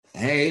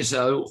Hey,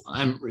 so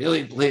I'm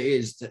really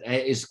pleased.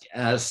 Today's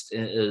guest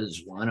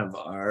is one of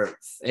our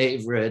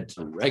favorite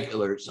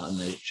regulars on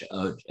this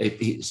show,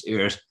 JP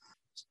Sears.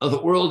 So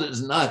the world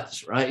is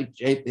nuts, right?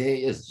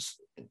 JP,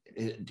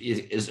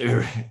 is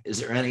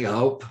there any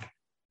hope?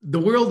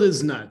 The world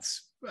is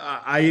nuts.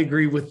 I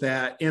agree with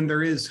that. And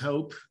there is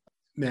hope.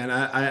 Man,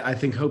 I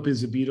think hope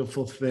is a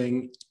beautiful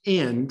thing.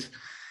 And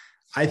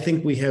I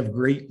think we have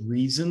great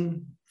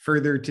reason for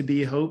there to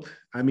be hope.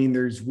 I mean,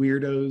 there's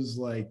weirdos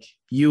like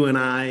you and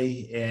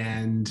I,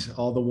 and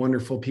all the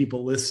wonderful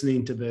people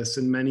listening to this,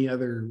 and many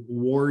other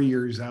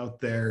warriors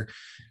out there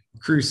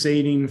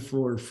crusading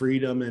for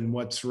freedom and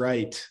what's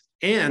right.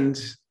 And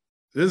this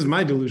is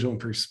my delusional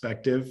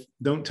perspective.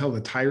 Don't tell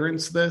the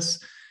tyrants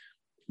this,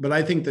 but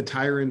I think the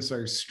tyrants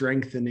are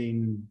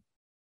strengthening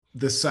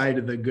the side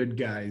of the good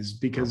guys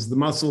because the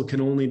muscle can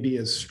only be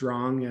as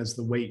strong as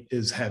the weight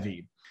is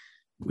heavy.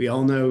 We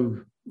all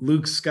know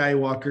Luke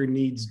Skywalker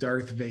needs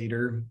Darth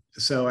Vader.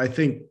 So I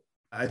think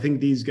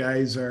these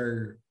guys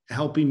are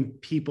helping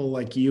people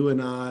like you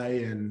and I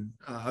and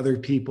other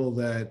people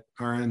that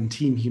are on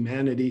Team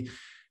Humanity,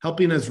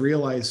 helping us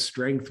realize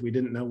strength we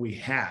didn't know we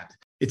had.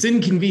 It's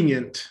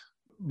inconvenient,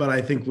 but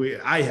I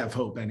have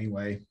hope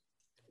anyway.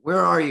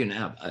 Where are you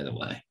now, by the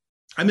way?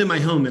 I'm in my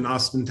home in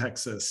Austin,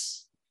 Texas.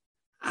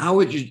 How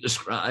would you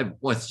describe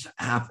what's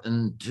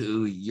happened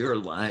to your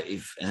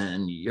life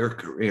and your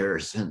career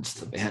since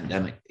the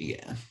pandemic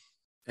began?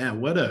 Yeah,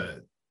 what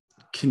a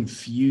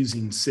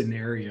confusing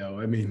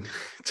scenario. I mean,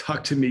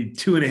 talk to me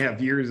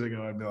 2.5 years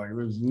ago, I'd be like,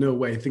 there's no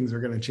way things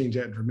are going to change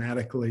that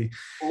dramatically.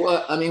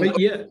 Well, I mean, but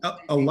yeah,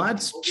 a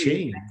lot's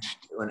changed.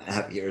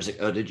 2.5 years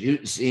ago, did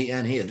you see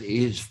any of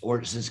these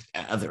forces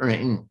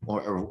gathering,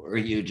 or were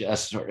you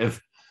just sort of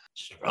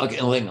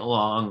struggling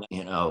along,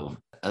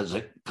 as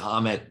a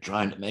comic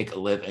trying to make a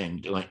living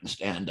doing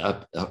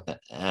stand-up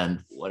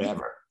and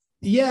whatever?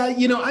 Yeah,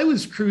 I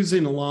was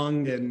cruising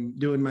along and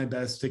doing my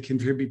best to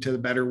contribute to the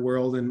better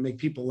world and make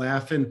people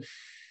laugh. And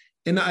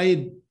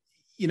I,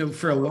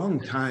 for a long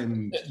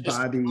time,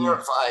 Bobby.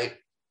 Clarify,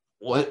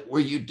 what were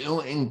you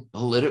doing?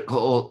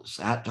 Political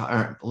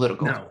satire?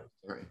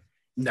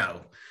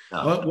 No.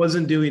 I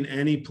wasn't doing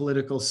any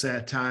political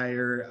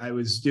satire. I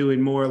was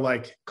doing more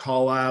like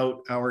call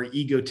out our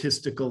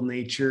egotistical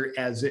nature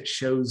as it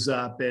shows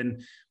up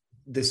in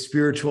the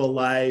spiritual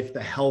life,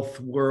 the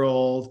health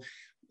world,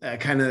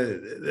 kind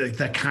of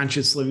the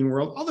conscious living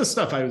world. All the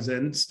stuff I was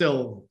in,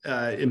 still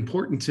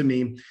important to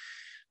me.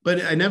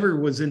 But I never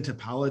was into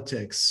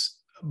politics.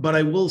 But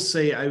I will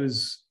say I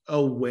was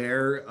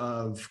aware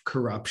of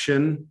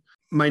corruption.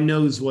 My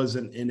nose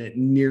wasn't in it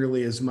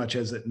nearly as much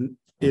as it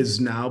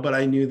is now, but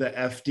I knew the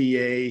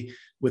FDA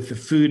with the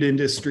food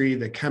industry,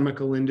 the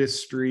chemical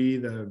industry,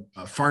 the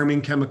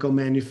farming chemical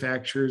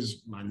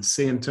manufacturers,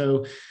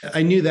 Monsanto.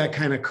 I knew that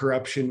kind of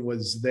corruption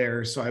was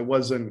there. So I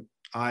wasn't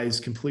eyes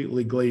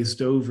completely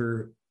glazed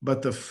over.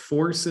 But the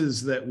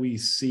forces that we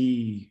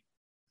see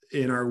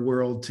in our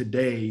world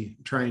today,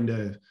 trying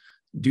to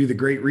do the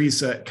Great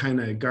Reset kind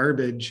of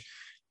garbage,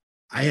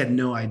 I had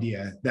no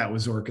idea that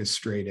was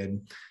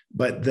orchestrated.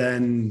 But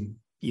then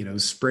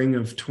spring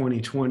of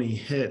 2020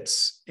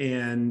 hits.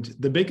 And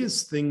the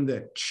biggest thing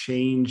that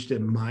changed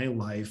in my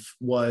life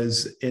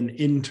was an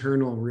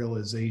internal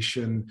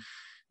realization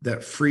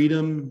that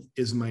freedom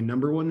is my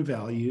number one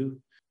value.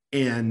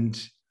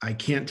 And I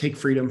can't take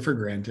freedom for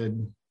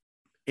granted.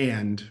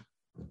 And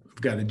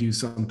I've got to do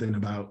something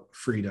about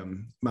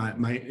freedom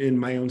in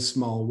my own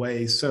small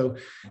way. So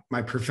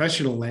my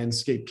professional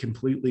landscape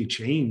completely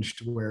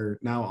changed, where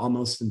now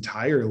almost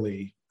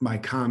entirely my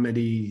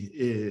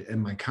comedy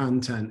and my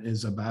content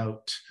is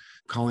about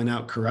calling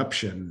out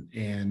corruption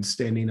and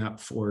standing up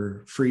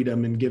for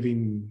freedom and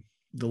giving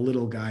the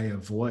little guy a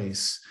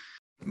voice.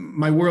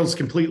 My world's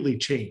completely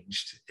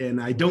changed,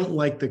 and I don't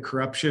like the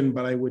corruption,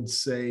 but I would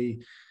say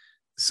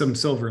some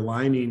silver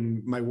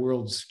lining, my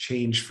world's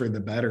changed for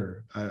the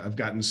better. I've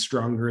gotten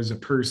stronger as a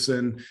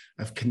person.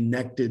 I've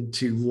connected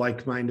to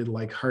like-minded,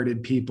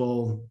 like-hearted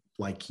people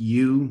like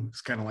you.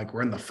 It's kind of like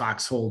we're in the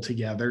foxhole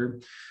together.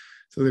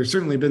 So there's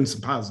certainly been some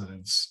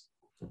positives.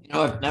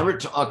 I've never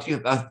talked to you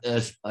about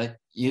this, but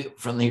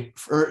from the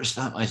first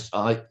time I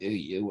saw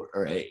you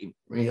were a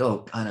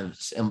real kind of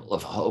symbol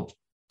of hope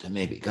to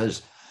me,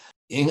 because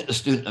being a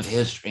student of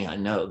history, I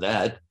know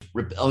that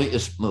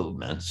rebellious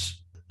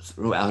movements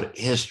throughout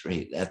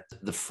history, that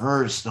the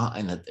first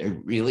sign that they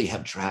really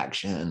have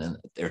traction and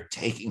that they're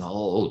taking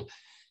hold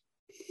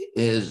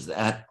is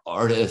that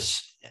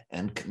artists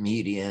and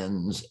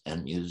comedians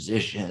and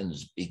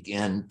musicians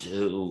begin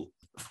to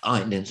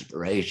find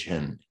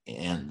inspiration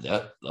in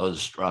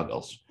those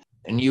struggles.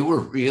 And you were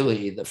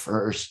really the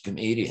first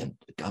comedian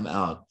to come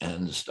out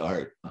and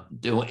start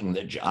doing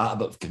the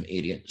job of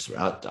comedians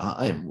throughout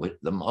time, with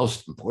the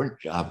most important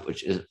job,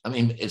 which is,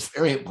 it's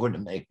very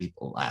important to make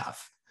people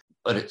laugh,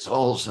 but it's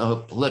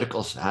also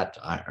political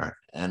satire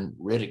and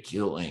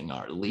ridiculing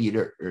our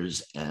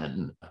leaders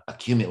and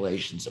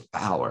accumulations of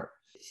power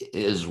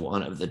is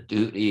one of the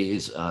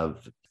duties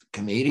of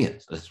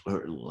comedians. That's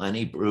where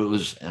Lenny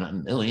Bruce and a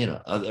million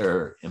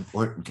other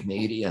important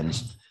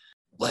comedians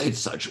played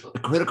such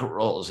critical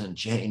roles in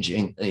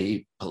changing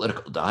the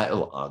political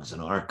dialogues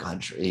in our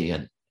country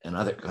and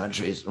other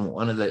countries.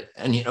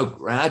 And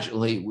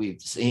gradually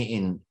we've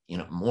seen,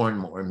 more and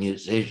more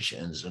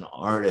musicians and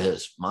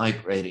artists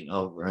migrating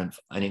over and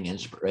finding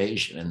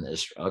inspiration in this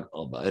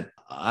struggle. But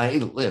I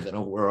live in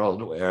a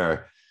world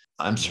where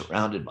I'm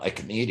surrounded by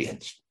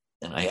comedians.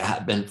 And I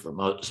have been for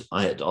most of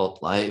my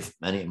adult life.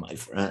 Many of my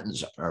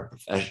friends are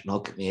professional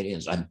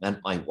comedians. I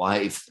met my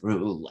wife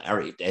through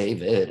Larry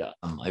David.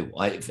 My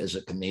wife is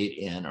a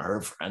comedian.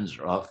 Her friends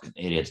are all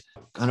comedians.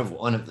 Kind of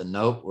one of the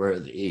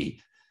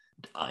noteworthy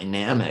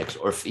dynamics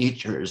or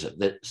features of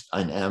this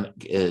dynamic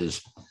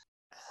is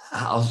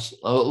how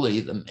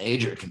slowly the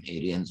major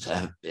comedians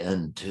have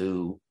been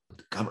to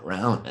come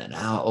around, and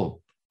how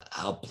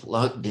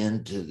plugged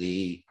into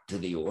the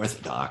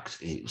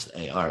orthodoxies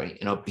they are.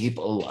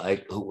 People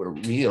like who were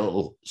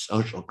real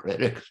social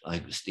critics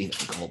like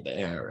Stephen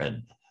Colbert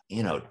and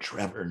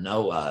Trevor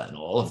Noah and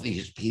all of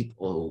these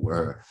people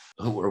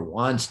who were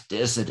once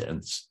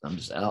dissidents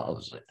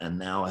themselves and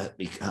now have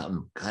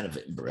become kind of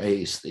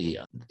embrace the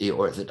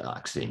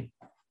orthodoxy.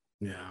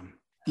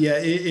 Yeah,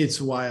 it's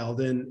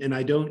wild. And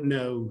I don't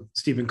know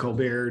Stephen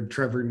Colbert,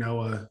 Trevor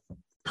Noah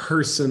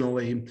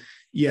personally,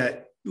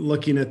 yet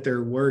looking at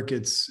their work,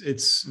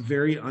 it's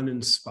very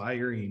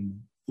uninspiring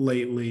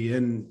lately.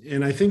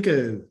 And I think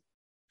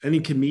any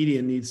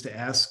comedian needs to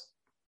ask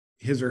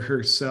his or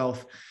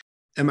herself,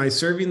 am I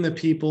serving the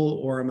people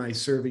or am I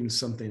serving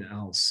something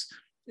else?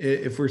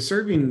 If we're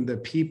serving the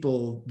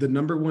people, the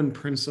number one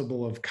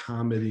principle of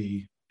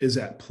comedy is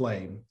at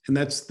play, and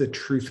that's the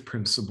truth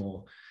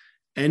principle.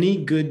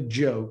 Any good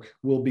joke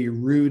will be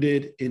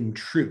rooted in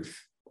truth.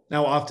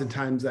 Now,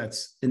 oftentimes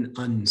that's an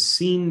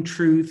unseen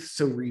truth,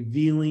 so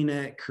revealing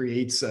it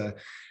creates the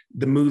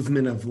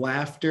movement of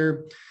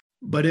laughter.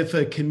 But if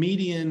a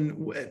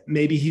comedian,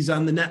 maybe he's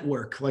on the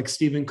network like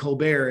Stephen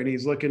Colbert, and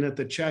he's looking at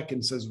the check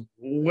and says,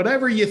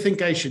 whatever you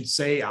think I should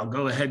say, I'll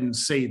go ahead and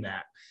say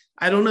that.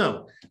 I don't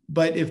know.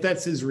 But if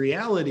that's his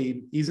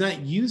reality, he's not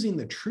using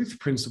the truth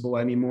principle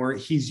anymore.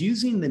 He's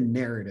using the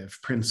narrative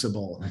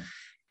principle.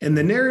 And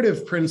the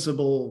narrative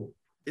principle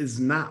is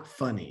not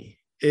funny.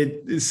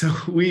 So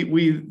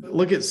we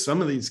look at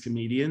some of these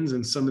comedians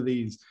and some of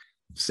these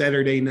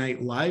Saturday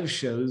Night Live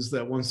shows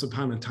that once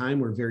upon a time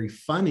were very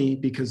funny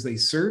because they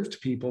served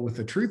people with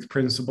the truth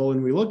principle.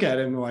 And we look at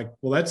it and we're like,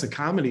 well, that's a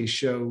comedy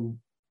show,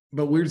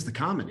 but where's the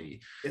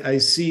comedy? I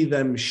see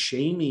them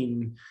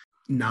shaming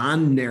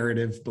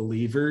non-narrative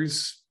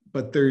believers,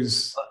 but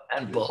there's...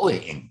 And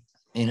bullying.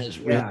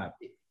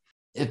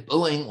 It's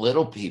bullying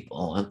little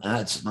people, and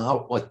that's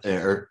not what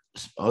they're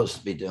supposed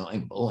to be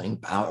doing. Bullying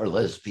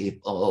powerless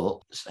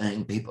people,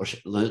 saying people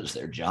should lose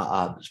their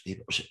jobs,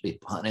 people should be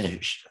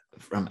punished,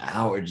 from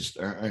Howard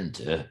Stern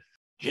to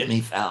Jimmy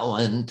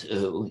Fallon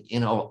to,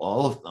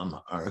 all of them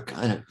are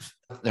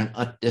they're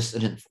not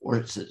dissident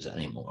forces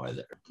anymore.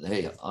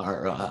 They're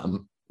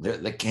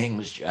the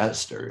king's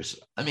jesters.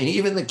 I mean,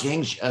 even the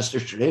king's jester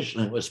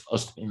traditionally was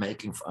supposed to be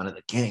making fun of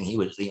the king. He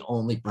was the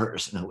only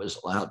person who was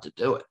allowed to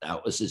do it.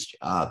 That was his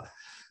job.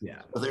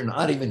 Yeah. But they're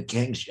not even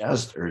king's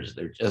jesters.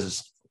 They're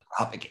just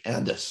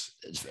propagandists.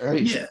 It's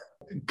very...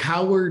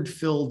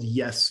 Coward-filled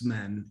yes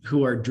men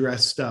who are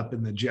dressed up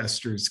in the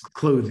jester's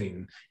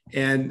clothing.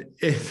 And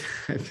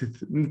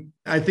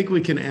I think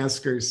we can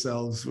ask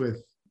ourselves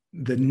with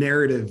the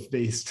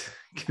narrative-based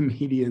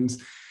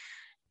comedians,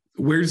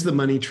 where's the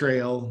money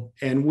trail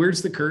and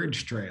where's the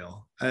courage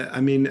trail? I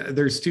mean,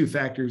 there's two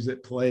factors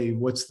at play.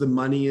 What's the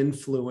money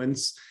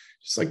influence?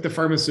 Just like the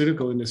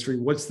pharmaceutical industry,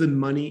 what's the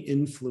money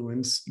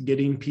influence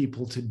getting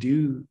people to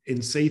do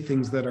and say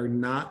things that are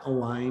not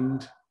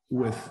aligned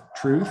with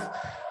truth?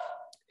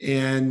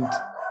 And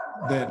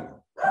that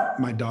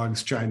my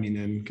dog's chiming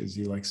in because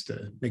he likes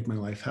to make my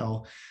life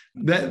hell.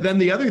 Then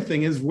the other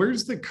thing is,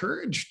 where's the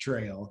courage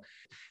trail?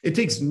 It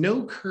takes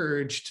no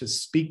courage to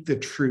speak the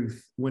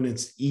truth when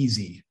it's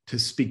easy to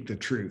speak the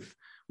truth.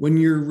 When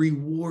you're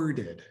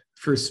rewarded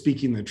for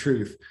speaking the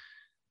truth,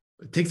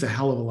 it takes a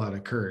hell of a lot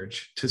of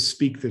courage to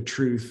speak the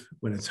truth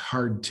when it's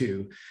hard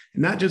to.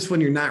 And not just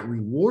when you're not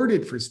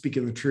rewarded for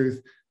speaking the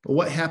truth, but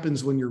what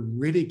happens when you're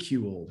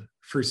ridiculed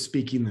for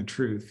speaking the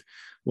truth?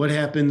 What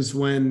happens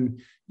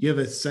when you have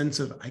a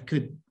sense of, I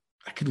could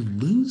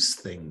lose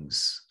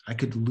things. I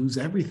could lose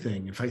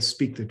everything if I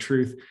speak the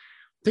truth.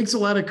 It takes a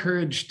lot of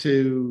courage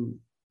to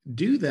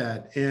do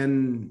that.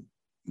 And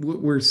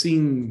we're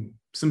seeing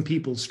some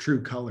people's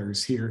true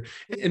colors here.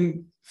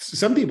 And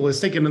some people, it's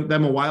taken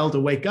them a while to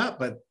wake up,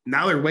 but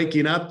now they're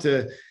waking up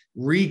to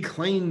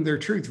reclaim their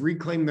truth,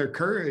 reclaim their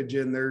courage,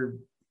 and they're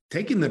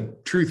taking the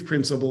truth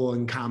principle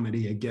in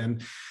comedy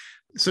again.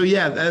 So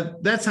yeah,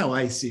 that's how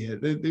I see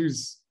it.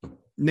 There's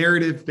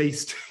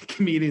narrative-based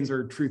comedians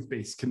or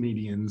truth-based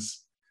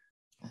comedians.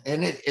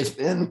 And it's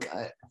been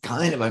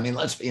kind of, I mean,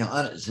 let's be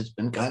honest, it's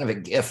been kind of a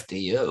gift to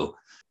you,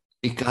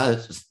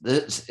 because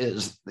this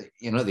is,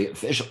 the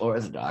official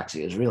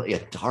orthodoxy is really a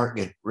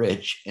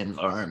target-rich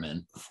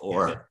environment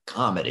for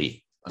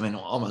comedy. I mean,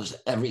 almost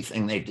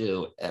everything they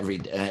do every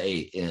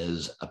day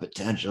is a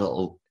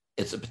potential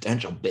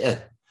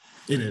bit.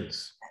 It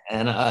is.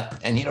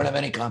 and you don't have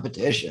any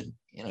competition.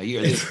 You know,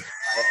 you're the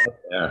guy out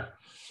there.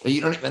 So you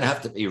don't even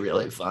have to be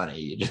really funny.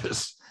 You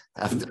just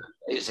have to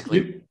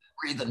basically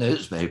read the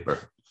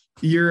newspaper.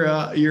 You're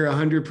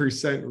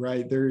 100%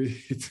 right.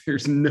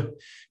 There's no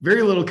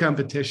very little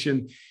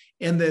competition,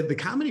 and the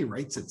comedy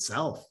writes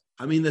itself.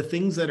 I mean, the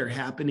things that are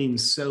happening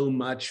so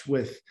much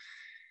with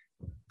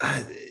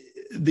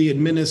the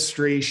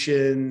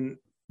administration,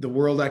 the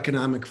World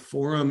Economic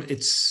Forum,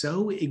 it's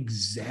so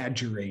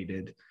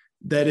exaggerated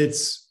that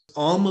it's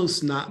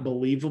almost not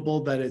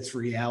believable that it's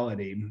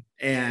reality.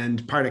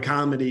 And part of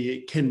comedy,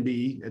 it can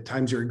be at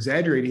times you're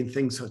exaggerating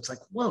things. So it's like,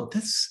 whoa,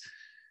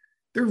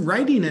 they're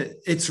writing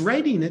it. It's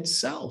writing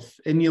itself.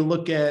 And you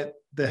look at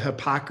the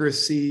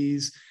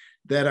hypocrisies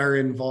that are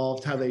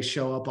involved, how they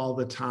show up all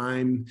the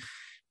time.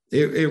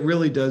 It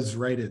really does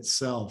write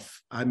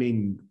itself. I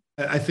mean,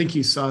 I think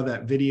you saw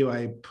that video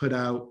I put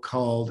out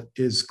called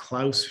 "Is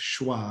Klaus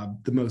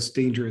Schwab the Most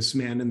Dangerous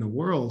Man in the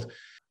World?"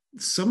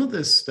 Some of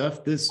this stuff,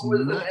 what was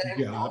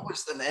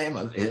the name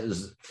of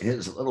his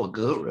little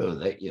guru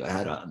that you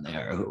had on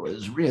there, who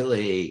was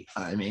really,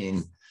 I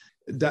mean,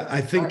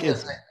 I think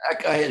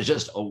that guy is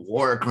just a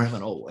war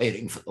criminal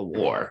waiting for the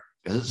war.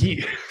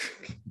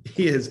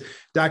 He is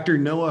Dr.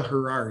 Noah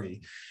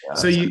Harari. Yeah.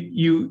 So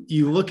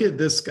you look at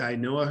this guy,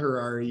 Noah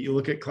Harari, you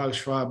look at Klaus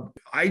Schwab.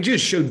 I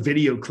just showed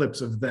video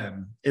clips of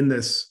them in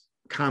this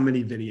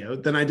comedy video.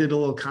 Then I did a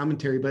little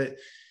commentary, but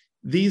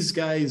these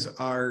guys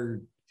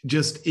are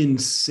just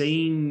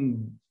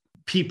insane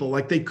people.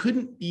 Like, they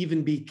couldn't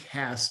even be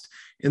cast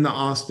in the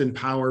Austin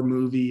Power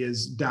movie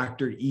as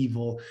Dr.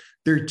 Evil.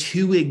 They're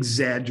too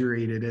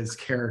exaggerated as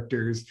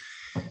characters.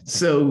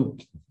 So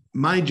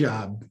my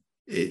job,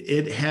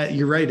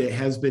 you're right, it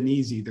has been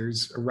easy.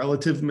 There's a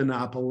relative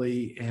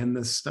monopoly, and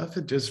the stuff,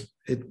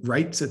 it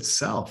writes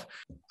itself.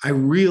 I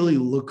really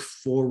look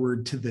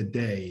forward to the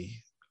day,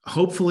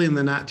 hopefully in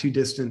the not too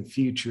distant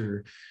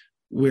future,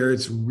 where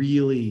it's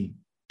really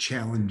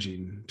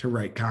challenging to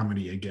write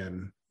comedy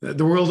again.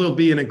 The world will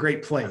be in a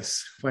great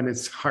place when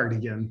it's hard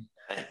again.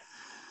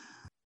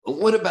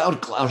 What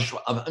about Klaus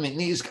Schwab? I mean,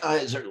 these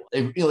guys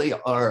they really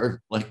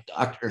are like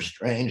Dr.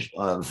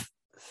 Strangelove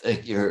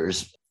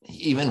figures,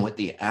 even with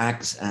the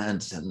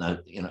accents and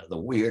the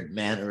weird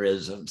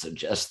mannerisms and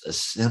just the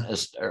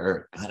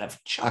sinister kind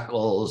of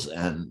chuckles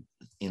and,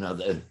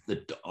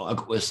 the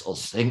dog whistle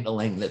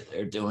signaling that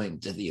they're doing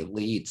to the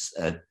elites,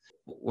 and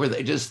where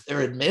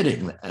they're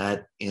admitting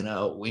that,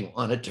 we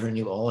want to turn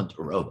you all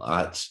into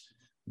robots.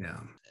 Yeah.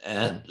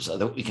 And so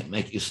that we can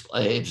make you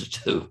slaves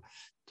to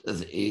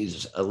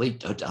these elite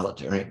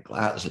totalitarian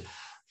classes. I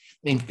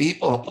mean,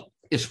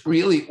 it's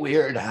really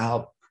weird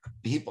how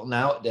people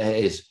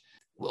nowadays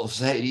will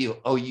say to you,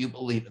 oh, you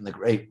believe in the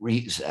Great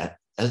Reset,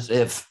 as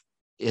if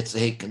it's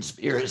a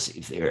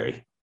conspiracy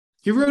theory.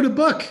 He wrote a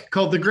book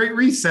called The Great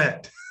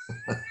Reset.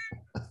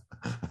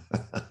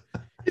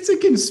 It's a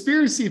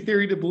conspiracy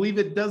theory to believe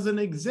it doesn't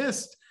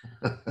exist.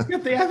 You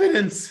got the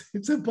evidence.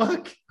 It's a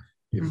book.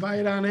 You can buy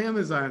it on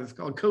Amazon. It's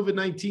called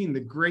COVID-19, The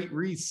Great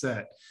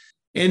Reset.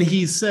 And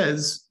he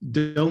says,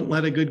 don't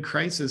let a good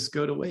crisis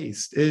go to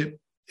waste. It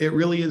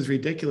really is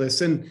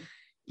ridiculous. And,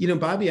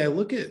 Bobby, I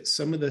look at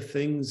some of the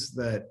things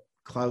that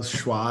Klaus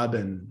Schwab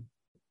and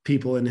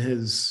people in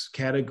his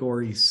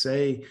category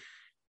say,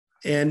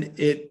 and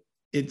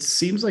it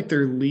seems like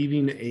they're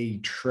leaving a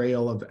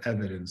trail of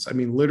evidence. I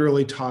mean,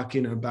 literally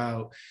talking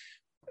about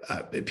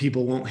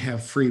people won't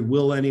have free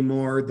will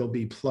anymore. They'll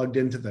be plugged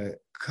into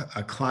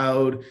a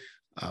cloud.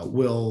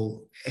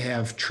 We'll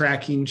have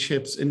tracking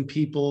chips in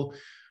people.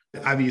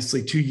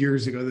 Obviously, 2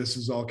 years ago, this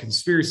was all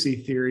conspiracy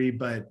theory,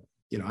 but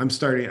I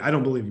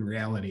don't believe in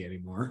reality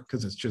anymore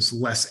because it's just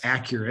less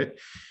accurate.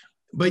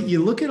 But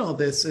you look at all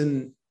this,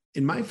 and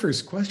my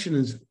first question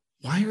is,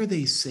 why are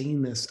they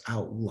saying this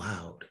out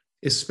loud,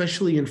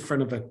 especially in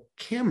front of a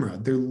camera?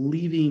 They're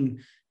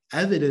leaving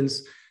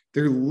evidence.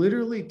 They're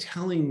literally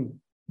telling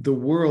the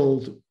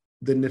world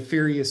the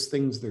nefarious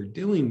things they're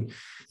doing.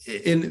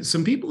 And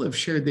some people have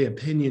shared the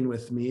opinion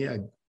with me.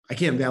 I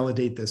can't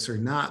validate this or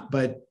not,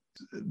 but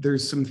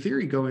there's some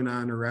theory going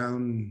on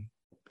around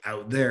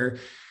out there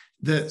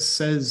that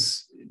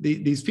says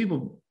these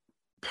people,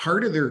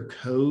 part of their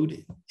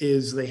code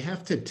is they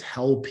have to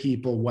tell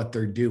people what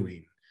they're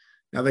doing.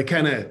 Now they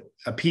kind of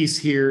a piece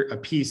here, a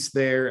piece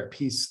there, a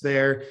piece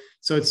there.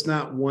 So it's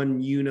not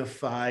one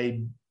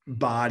unified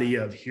body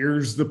of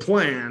here's the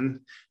plan,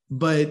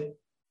 but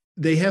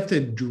they have to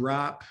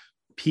drop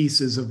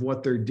pieces of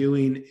what they're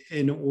doing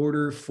in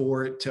order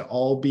for it to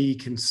all be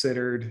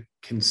considered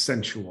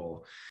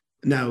consensual.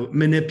 Now,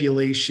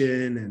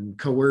 manipulation and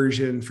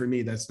coercion, for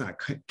me, that's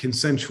not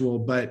consensual.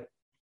 But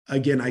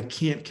again, I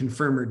can't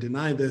confirm or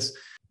deny this,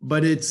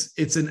 but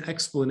it's an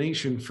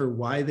explanation for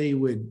why they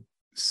would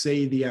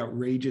say the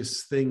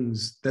outrageous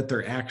things that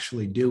they're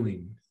actually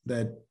doing.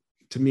 That,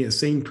 to me, a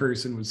sane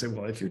person would say,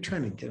 well, if you're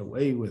trying to get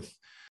away with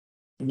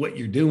what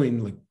you're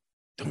doing, like,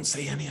 don't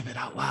say any of it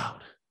out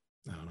loud.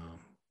 I don't know.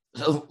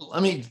 So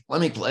let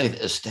me play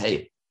this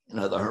tape,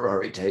 the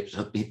Harari tape,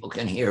 so people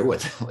can hear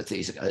what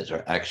these guys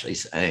are actually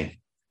saying.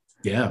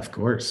 Yeah, of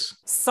course.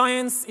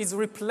 Science is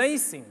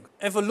replacing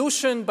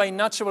evolution by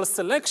natural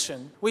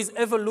selection with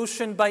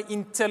evolution by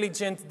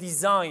intelligent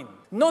design.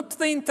 Not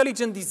the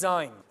intelligent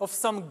design of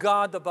some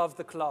god above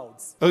the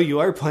clouds. Oh, you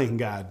are playing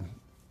God.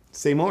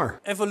 Say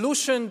more.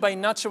 Evolution by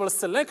natural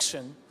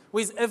selection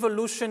with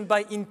evolution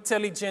by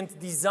intelligent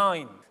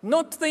design.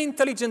 Not the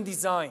intelligent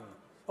design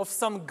of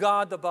some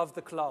god above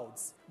the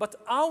clouds, but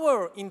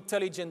our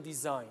intelligent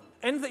design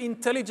and the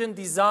intelligent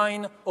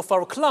design of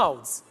our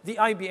clouds. The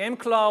IBM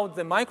cloud,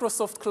 the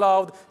Microsoft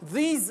cloud,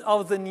 these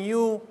are the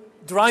new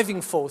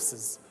driving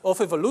forces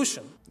of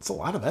evolution. It's a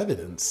lot of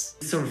evidence.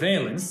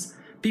 Surveillance,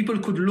 people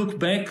could look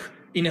back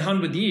in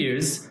 100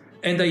 years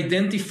and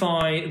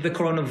identify the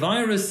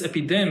coronavirus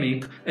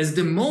epidemic as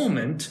the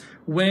moment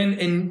when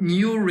a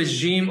new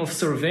regime of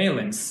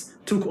surveillance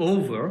took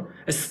over,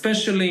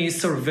 especially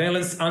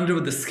surveillance under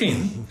the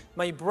skin.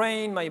 My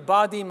brain, my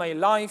body, my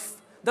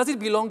life, does it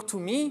belong to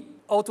me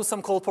or to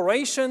some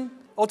corporation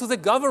or to the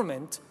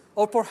government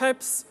or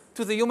perhaps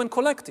to the human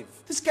collective?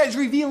 This guy's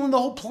revealing the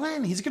whole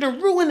plan. He's going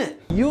to ruin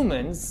it.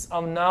 Humans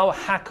are now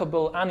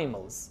hackable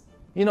animals.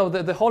 You know,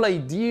 the whole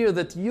idea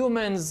that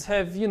humans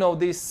have, you know,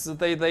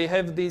 they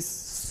have this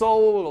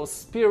soul or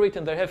spirit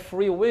and they have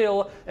free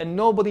will and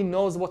nobody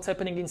knows what's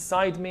happening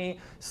inside me.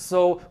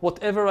 So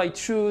whatever I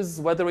choose,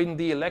 whether in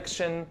the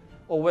election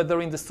or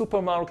whether in the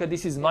supermarket,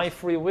 this is my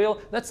free will,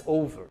 that's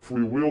over.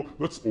 Free will,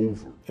 that's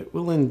over. It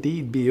will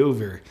indeed be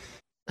over.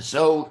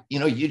 So, you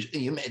know,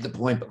 you made the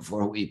point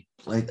before we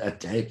played that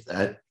tape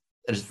that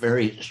it's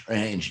very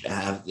strange to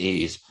have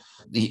these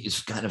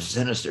kind of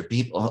sinister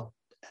people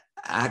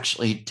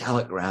actually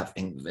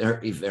telegraphing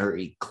very,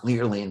 very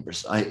clearly and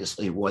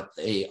precisely what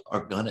they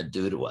are going to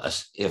do to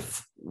us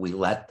if we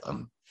let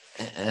them.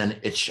 And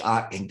it's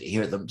shocking to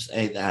hear them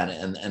say that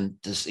and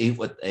to see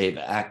what they've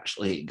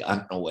actually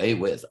gotten away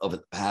with over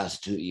the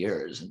past 2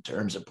 years in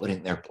terms of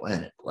putting their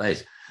plan in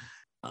place.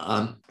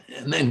 And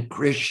then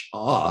Chris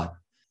Shaw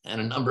and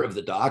a number of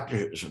the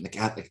doctors from the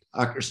Catholic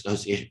Doctors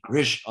Association.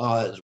 Chris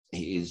Shaw,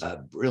 he's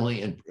a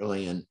brilliant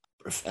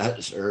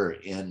professor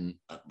in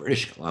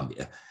British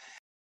Columbia.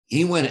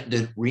 He went and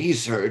did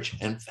research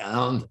and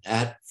found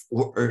that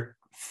for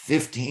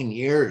 15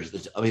 years,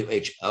 the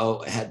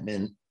WHO had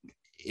been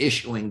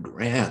issuing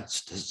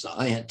grants to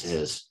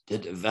scientists to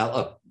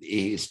develop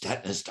these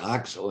tetanus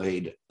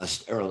toxoid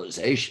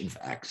sterilization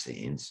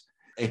vaccines.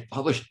 They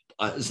published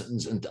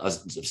dozens and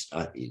dozens of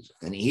studies,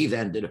 and he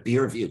then did a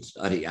peer-reviewed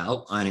study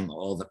outlining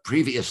all the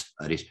previous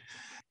studies.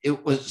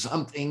 It was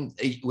something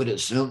that you would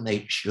assume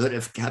they should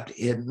have kept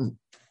hidden,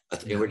 but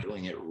they were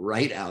doing it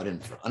right out in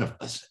front of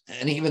us.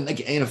 And even the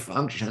gain of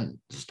function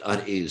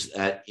studies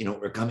that, you know,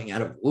 were coming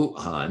out of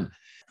Wuhan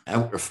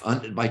and were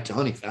funded by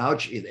Tony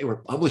Fauci, they were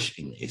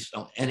publishing these.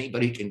 So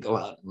anybody can go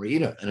out and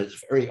read them. And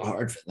it's very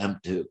hard for them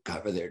to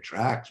cover their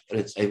tracks, but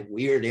it's a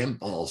weird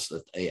impulse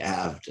that they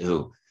have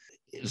to,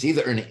 it's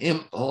either an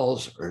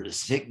impulse or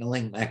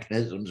signaling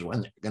mechanisms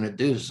when they're going to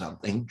do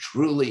something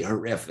truly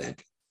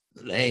horrific.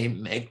 They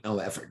make no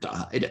effort to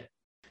hide it.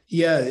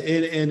 Yeah,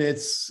 and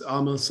it's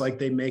almost like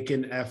they make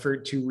an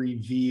effort to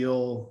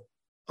reveal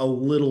a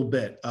little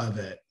bit of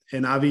it.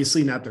 And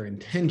obviously not their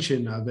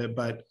intention of it,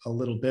 but a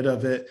little bit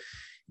of it.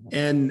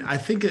 And I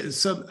think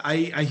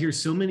I hear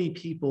so many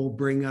people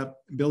bring up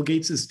Bill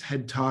Gates's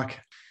TED Talk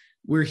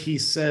where he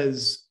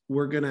says,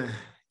 we're going to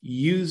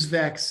use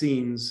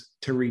vaccines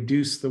to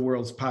reduce the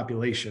world's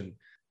population.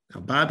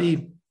 Now,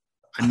 Bobby,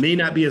 I may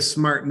not be a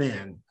smart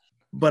man,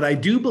 but I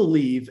do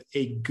believe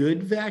a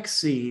good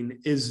vaccine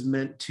is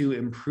meant to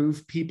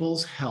improve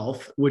people's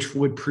health, which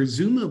would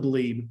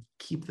presumably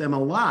keep them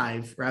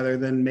alive rather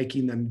than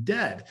making them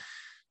dead.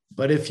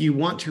 But if you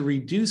want to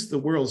reduce the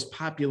world's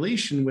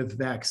population with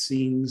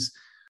vaccines,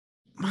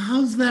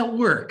 how's that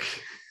work?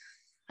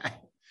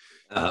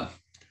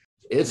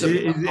 It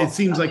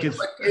seems like it's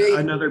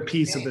another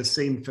piece of the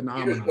same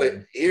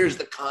phenomenon. Here's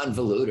the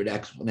convoluted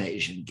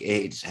explanation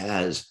Gates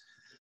has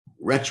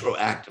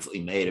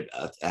retroactively made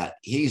about that.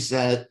 He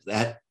said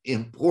that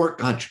in poor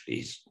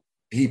countries,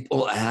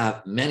 people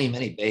have many,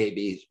 many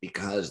babies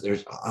because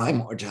there's a high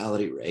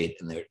mortality rate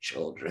in their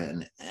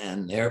children,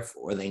 and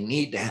therefore they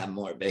need to have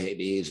more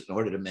babies in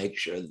order to make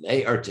sure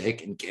they are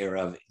taken care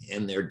of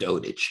in their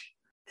dotage.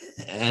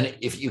 And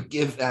if you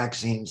give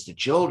vaccines to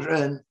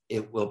children,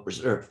 it will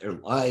preserve their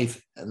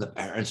life, and the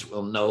parents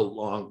will no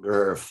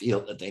longer feel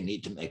that they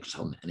need to make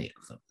so many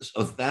of them.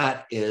 So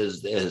that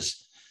is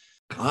this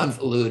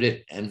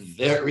convoluted and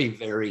very,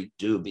 very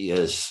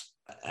dubious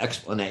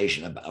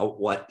explanation about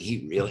what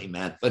he really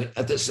meant. But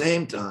at the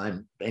same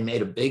time, they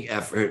made a big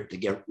effort to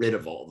get rid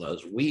of all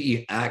those.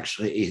 We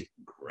actually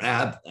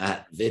grabbed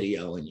that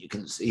video, and you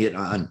can see it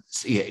on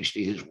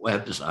CHD's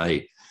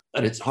website,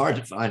 but it's hard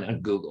to find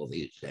on Google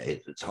these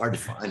days. It's hard to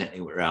find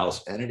anywhere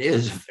else. And it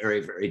is very,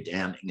 very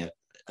damning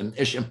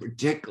admission,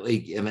 particularly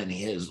given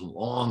his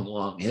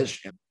long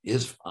history.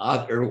 His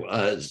father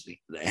was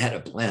the head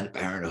of Planned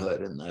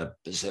Parenthood in the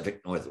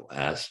Pacific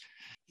Northwest.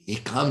 He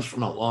comes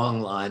from a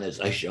long line, as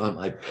I show in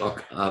my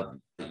book, of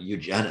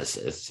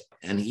eugenicists,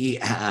 and he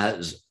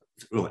has,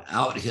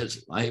 throughout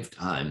his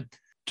lifetime,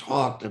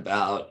 talked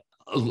about,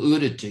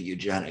 alluded to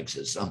eugenics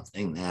as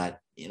something that,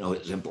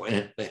 is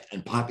important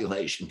in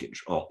population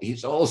control.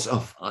 He's also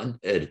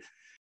funded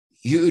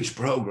huge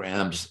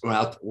programs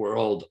throughout the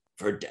world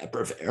for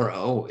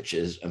Depo-Provera, which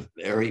is a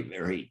very,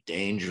 very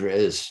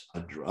dangerous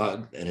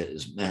drug that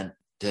is meant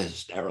to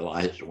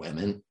sterilize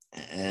women.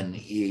 And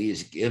he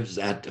gives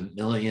that to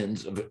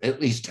millions of, at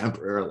least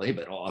temporarily,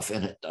 but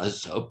often it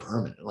does so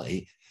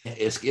permanently.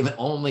 It's given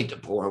only to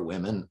poor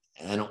women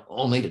and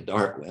only to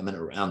dark women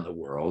around the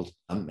world.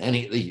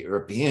 Many of the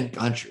European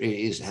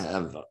countries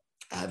have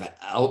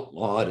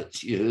outlawed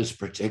its use,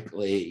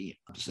 particularly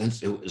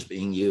since it was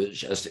being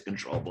used just to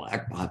control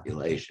Black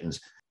populations.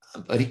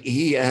 But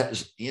he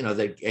has,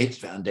 the Gates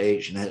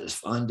Foundation has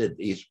funded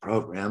these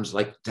programs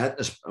like the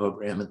tetanus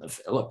program in the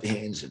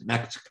Philippines and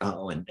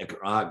Mexico and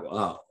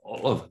Nicaragua,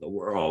 all over the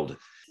world.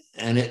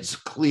 And it's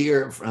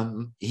clear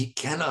he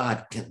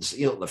cannot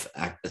conceal the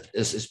fact that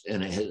this has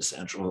been his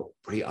central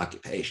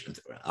preoccupation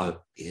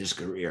throughout his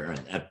career,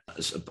 and that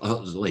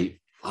supposedly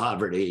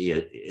poverty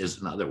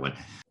is another one.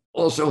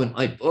 Also in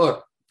my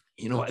book,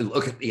 I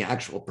look at the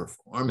actual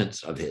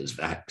performance of his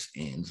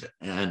vaccines.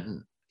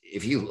 And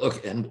if you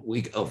look, and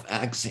we go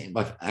vaccine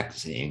by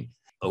vaccine,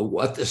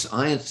 what the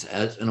science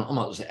says, in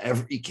almost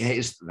every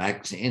case, the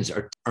vaccines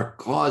are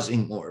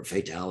causing more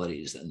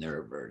fatalities than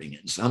they're averting.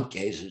 In some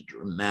cases,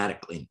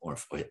 dramatically more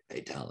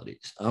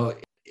fatalities. So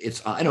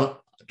I don't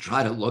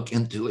try to look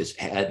into his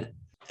head,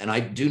 and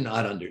I do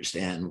not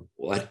understand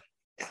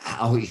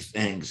how he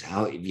thinks,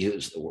 how he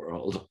views the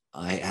world.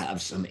 I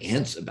have some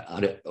hints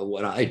about it, but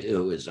what I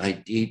do is I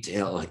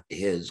detail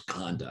his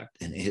conduct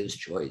and his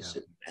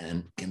choices,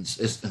 and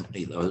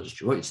consistently those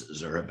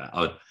choices are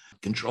about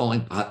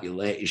controlling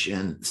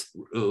population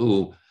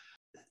through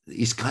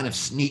these kind of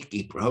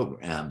sneaky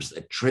programs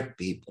that trick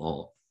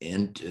people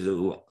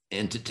into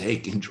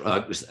taking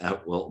drugs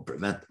that will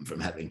prevent them from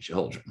having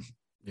children.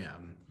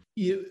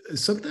 Yeah.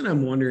 Something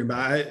I'm wondering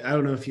about, I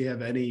don't know if you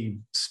have any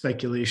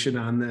speculation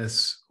on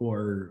this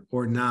or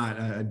not.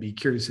 I'd be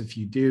curious if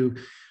you do,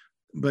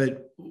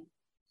 but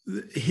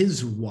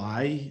his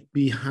why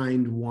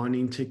behind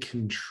wanting to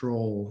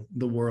control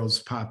the world's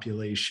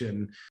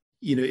population,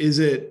 is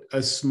it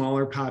a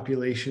smaller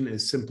population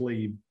is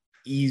simply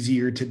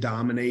easier to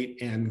dominate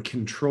and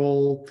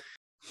control?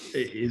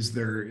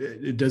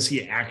 Does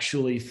he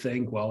actually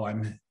think, well,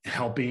 I'm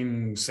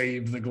helping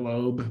save the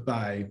globe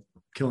by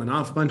killing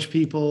off a bunch of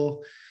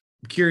people?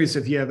 I'm curious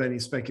if you have any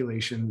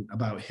speculation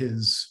about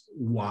his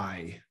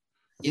why.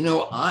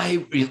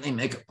 I really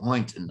make a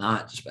point to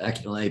not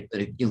speculate, but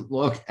if you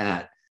look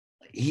at,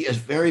 he has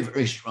very,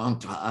 very strong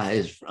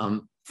ties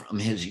from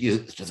his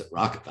youth to the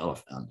Rockefeller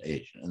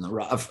Foundation. And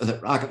for the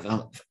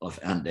Rockefeller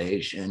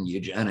Foundation,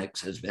 eugenics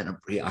has been a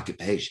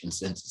preoccupation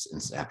since its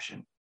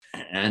inception.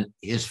 And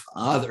his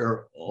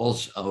father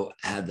also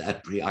had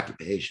that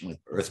preoccupation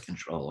with birth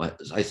control.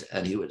 As I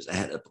said, he was the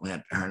head of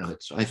Planned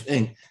Parenthood. So I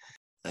think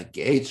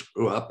Gates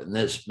grew up in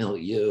this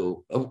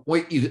milieu.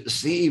 What you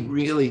see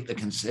really the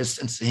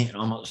consistency in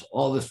almost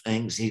all the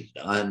things he's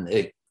done,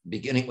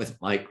 beginning with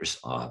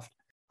Microsoft,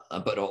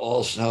 but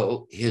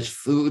also his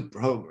food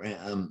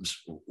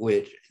programs,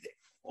 which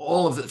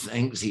all of the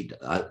things he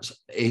does,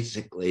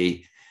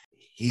 basically,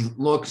 he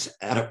looks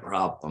at a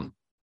problem.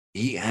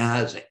 He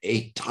has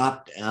a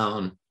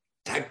top-down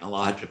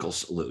technological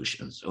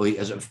solution. So he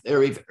has a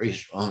very, very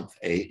strong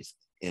faith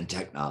in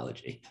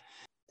technology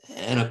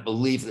and a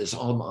belief, this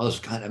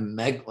almost kind of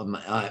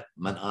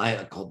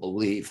megalomaniacal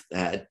belief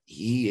that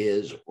he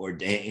is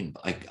ordained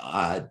by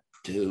God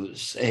to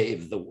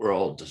save the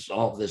world, to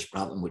solve this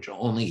problem, which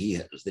only he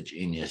has the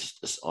genius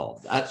to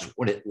solve. That's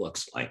what it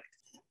looks like.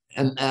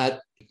 And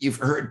that you've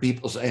heard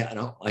people say, I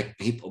don't like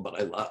people,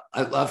 but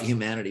I love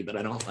humanity, but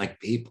I don't like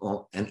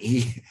people. And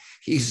he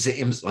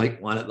seems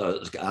like one of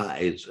those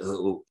guys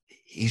who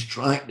he's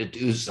trying to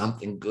do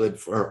something good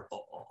for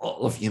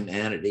all of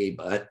humanity,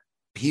 but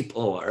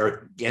people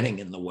are getting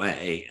in the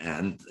way,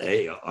 and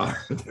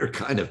they're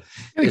kind of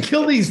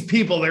kill these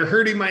people. They're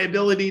hurting my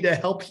ability to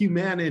help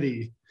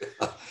humanity.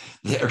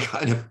 They're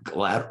kind of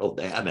collateral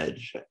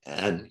damage.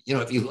 And,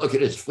 if you look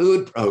at his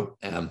food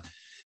program,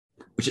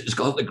 which is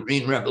called the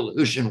Green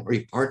Revolution, where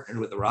he partnered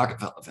with the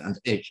Rockefeller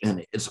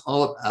Foundation, it's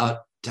all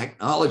about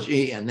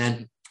technology and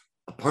then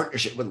a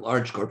partnership with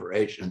large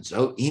corporations.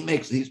 So he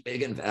makes these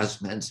big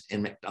investments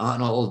in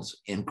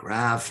McDonald's, in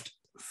Kraft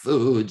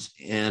Foods,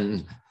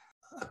 in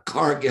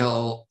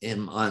Cargill,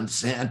 in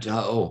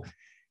Monsanto.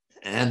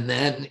 And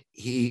then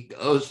he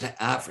goes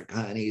to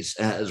Africa and he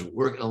says,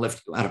 we're going to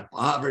lift you out of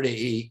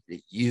poverty.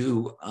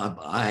 You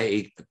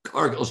buy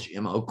Cargill's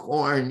GMO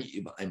corn,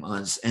 you buy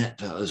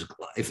Monsanto's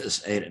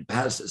glyphosate and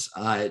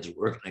pesticides.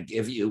 We're going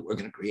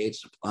to create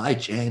supply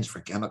chains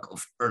for chemical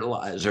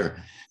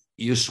fertilizer.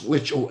 You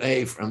switch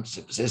away from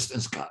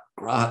subsistence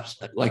crops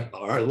like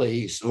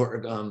barley,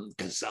 sorghum,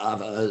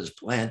 cassavas,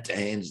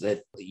 plantains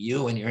that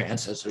you and your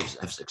ancestors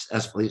have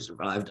successfully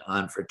survived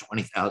on for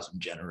 20,000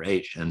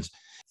 generations.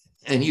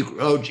 And you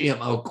grow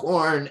GMO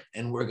corn,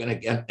 and we're going to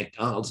get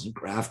McDonald's and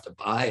Kraft to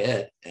buy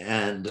it.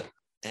 And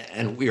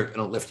and we are going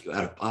to lift you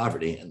out of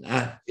poverty. And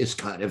that is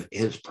kind of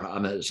his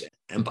promise.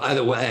 And by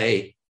the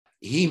way,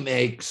 he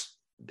makes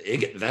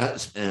big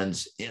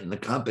investments in the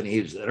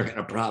companies that are going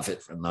to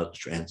profit from those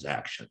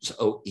transactions.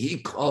 So he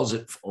calls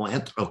it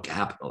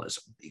philanthrocapitalism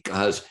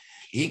because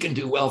he can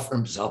do well for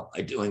himself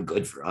by doing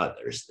good for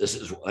others. This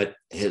is what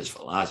his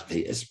philosophy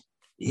is.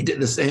 He did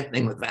the same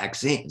thing with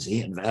vaccines. He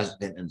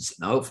invested in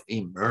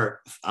Sanofi, Merck,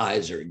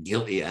 Pfizer,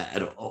 Gilead,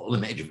 all the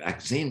major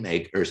vaccine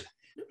makers.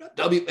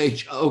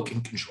 WHO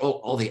can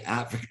control all the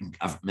African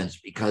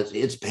governments because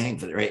it's paying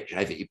for their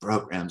HIV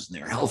programs and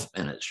their health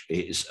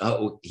ministries.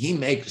 So he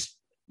makes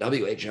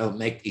WHO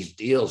make these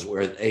deals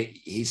where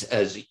he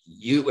says,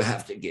 you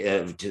have to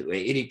give to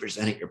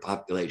 80% of your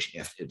population,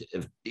 you have to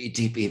give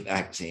DTP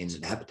vaccines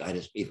and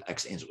hepatitis B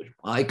vaccines, which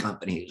my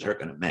companies are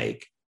going to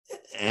make.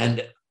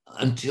 And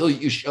until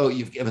you show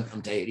you've given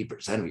them to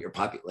 80% of your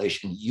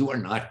population, you are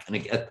not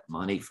going to get the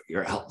money for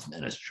your health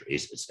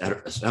ministries, et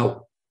cetera.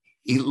 So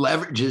he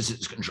leverages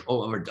his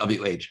control over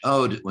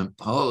WHO to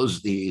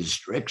impose these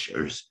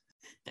strictures.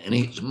 And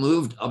he's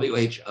moved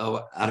WHO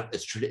out of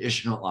its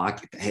traditional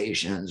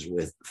occupations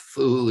with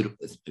food,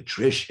 with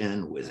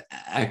nutrition, with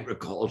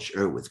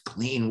agriculture, with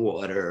clean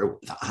water,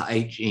 with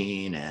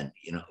hygiene, and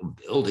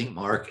building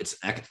markets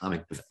and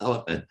economic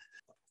development.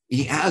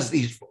 He has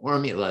these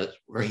formulas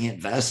where he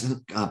invests in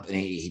the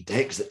company, he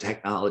takes the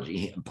technology,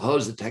 he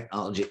imposes the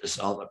technology to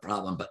solve a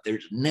problem, but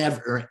there's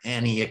never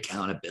any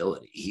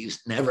accountability.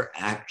 He's never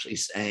actually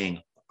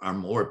saying, are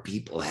more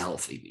people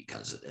healthy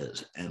because of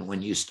this? And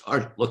when you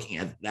start looking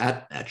at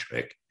that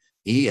metric,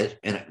 he has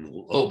been a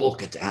global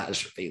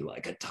catastrophe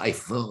like a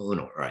typhoon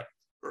or an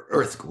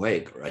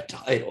earthquake or a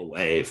tidal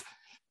wave.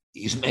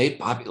 He's made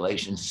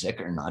populations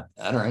sicker, not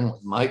better. And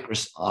with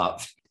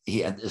Microsoft,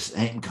 he had the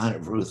same kind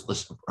of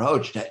ruthless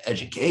approach to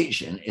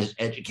education. His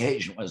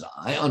education was,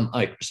 I own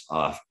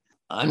Microsoft.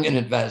 I'm going to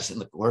invest in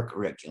the core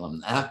curriculum.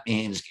 That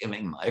means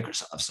giving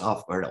Microsoft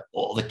software to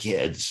all the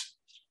kids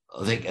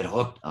so they get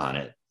hooked on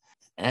it.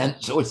 And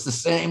so it's the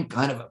same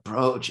kind of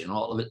approach in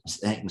all of its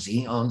things.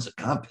 He owns a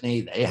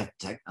company, they have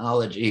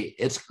technology,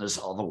 it's going to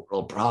solve a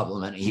world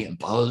problem, and he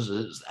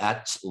imposes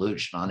that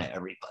solution on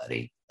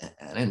everybody.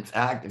 And in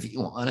fact, if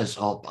you want to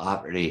solve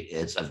poverty,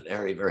 it's a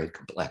very, very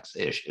complex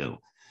issue.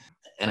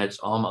 And it's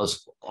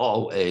almost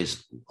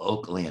always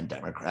locally and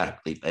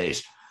democratically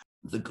based.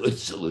 The good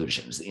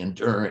solutions, the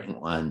enduring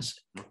ones,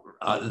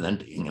 rather than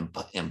being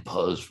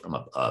imposed from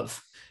above.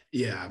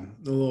 Yeah,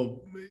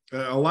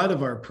 a lot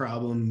of our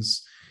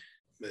problems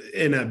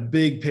in a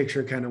big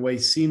picture kind of way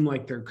seem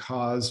like they're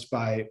caused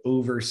by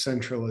over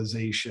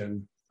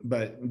centralization,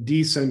 but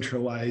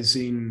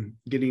decentralizing,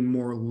 getting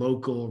more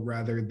local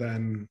rather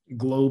than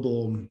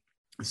global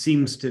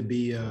seems to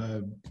be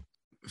a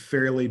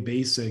fairly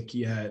basic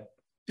yet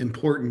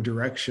important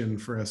direction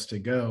for us to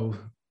go,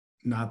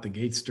 not the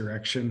Gates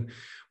direction.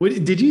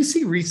 Did you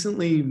see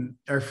recently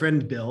our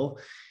friend Bill?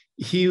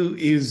 He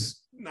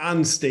is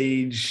on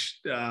stage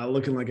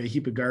looking like a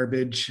heap of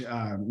garbage,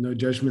 no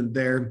judgment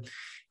there.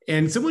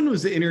 And someone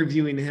was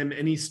interviewing him,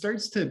 and he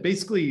starts to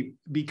basically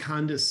be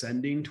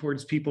condescending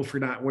towards people for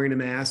not wearing a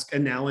mask,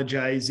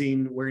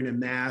 analogizing wearing a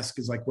mask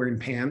is like wearing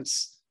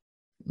pants.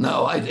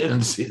 No, I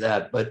didn't see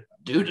that, but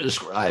do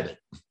describe it.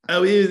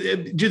 Oh,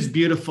 just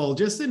beautiful,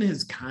 just in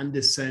his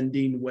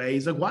condescending way.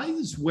 He's like, why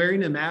is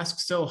wearing a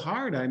mask so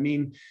hard? I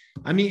mean,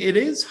 it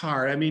is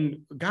hard. I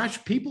mean,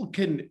 gosh, people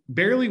can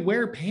barely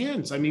wear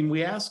pants. I mean,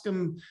 we ask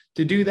them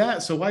to do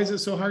that. So why is it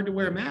so hard to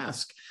wear a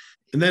mask?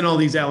 And then all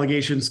these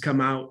allegations come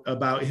out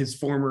about his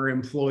former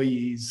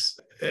employees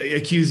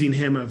accusing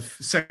him of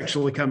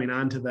sexually coming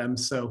on to them.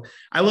 So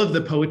I love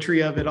the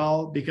poetry of it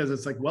all because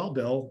it's like, well,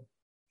 Bill,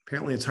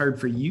 apparently it's hard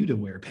for you to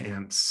wear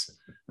pants.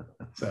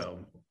 So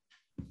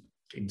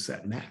game,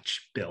 set,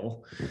 match,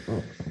 Bill.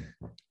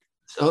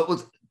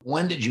 So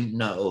when did you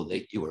know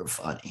that you were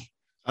funny?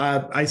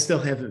 I still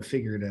haven't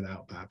figured it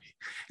out, Bobby.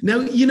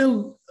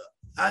 Now,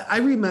 I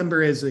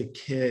remember as a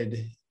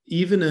kid,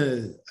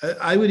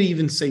 I would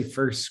even say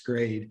first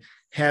grade,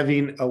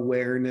 having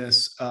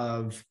awareness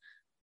of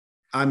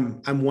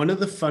I'm one of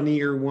the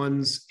funnier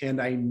ones, and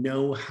I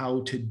know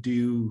how to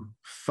do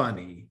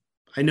funny.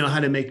 I know how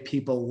to make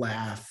people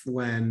laugh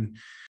when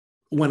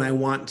I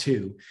want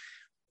to.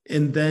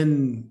 And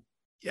then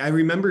I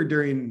remember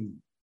during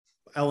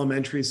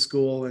elementary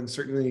school and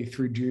certainly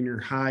through junior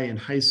high and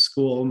high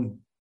school,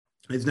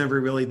 I was never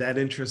really that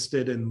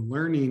interested in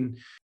learning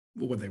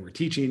what they were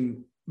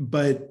teaching,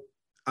 but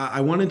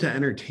I wanted to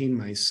entertain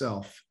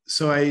myself.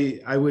 So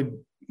I would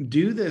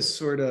do this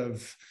sort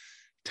of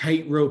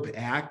tightrope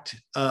act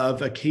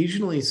of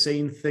occasionally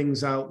saying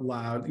things out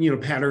loud,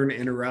 pattern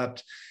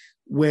interrupt,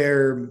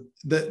 where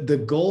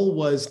the goal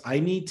was I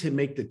need to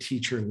make the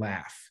teacher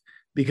laugh.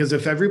 Because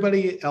if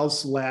everybody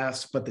else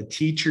laughs, but the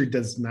teacher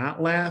does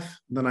not laugh,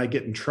 then I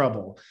get in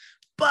trouble.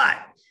 But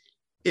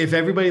if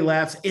everybody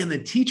laughs and the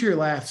teacher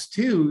laughs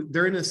too,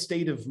 they're in a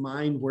state of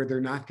mind where they're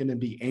not going to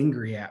be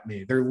angry at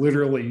me. They're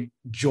literally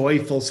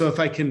joyful. So if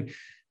I can,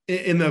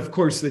 and of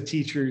course the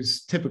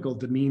teacher's typical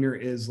demeanor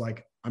is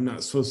like, I'm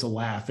not supposed to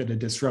laugh at a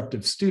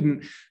disruptive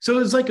student. So it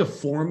was like a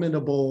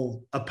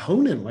formidable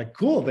opponent. Like,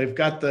 cool, they've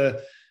got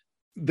the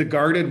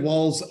guarded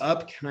walls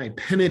up. Can I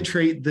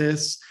penetrate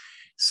this?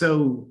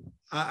 So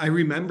I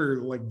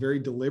remember like very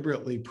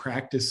deliberately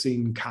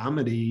practicing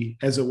comedy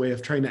as a way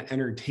of trying to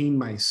entertain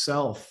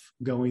myself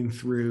going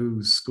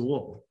through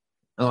school.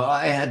 Oh,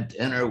 I had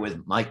dinner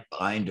with Mike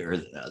Binder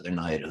the other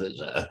night,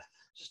 who's a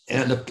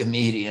stand-up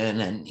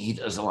comedian, and he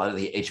does a lot of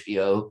the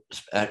HBO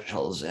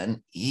specials.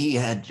 And he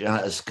had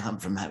just come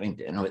from having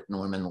dinner with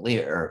Norman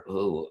Lear,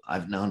 who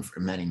I've known for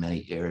many,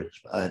 many years.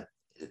 But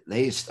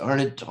they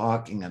started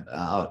talking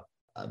about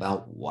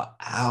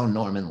how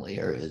Norman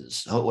Lear is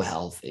so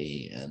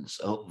healthy and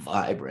so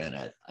vibrant.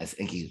 I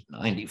think he's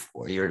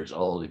 94 years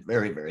old,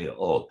 very, very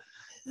old,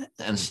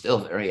 and still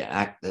very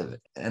active.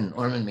 And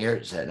Norman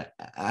Lear had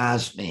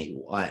asked me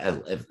why I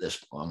live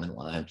this long and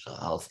why I'm so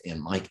healthy.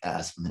 And Mike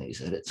asked him, and he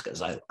said, it's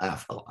because I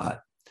laugh a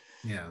lot.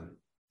 Yeah.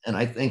 And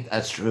I think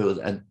that's true,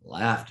 that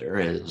laughter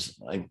is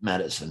like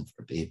medicine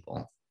for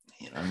people.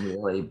 I'm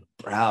really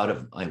proud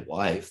of my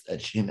wife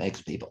that she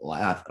makes people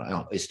laugh. And I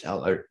always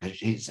tell her, because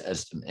she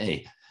says to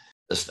me,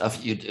 the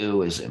stuff you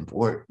do is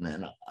important.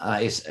 And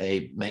I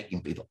say,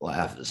 making people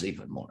laugh is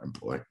even more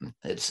important.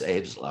 It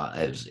saves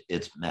lives.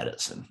 It's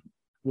medicine.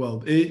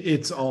 Well,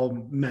 it's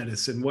all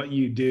medicine. What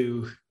you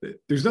do,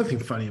 there's nothing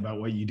funny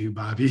about what you do,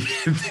 Bobby.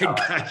 Thank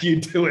God you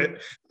do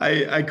it.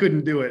 I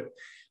couldn't do it.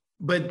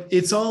 But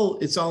it's all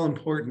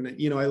important.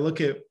 I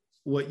look at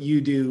what you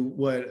do,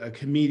 what a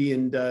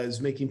comedian does,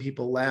 making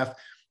people laugh.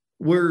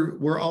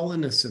 We're all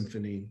in a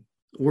symphony.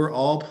 We're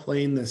all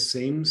playing the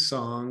same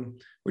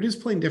song. We're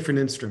just playing different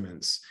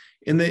instruments.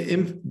 And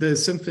the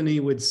symphony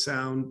would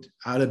sound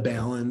out of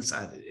balance.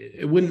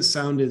 It wouldn't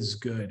sound as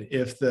good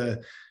if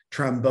the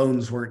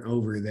trombones weren't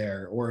over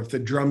there, or if the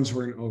drums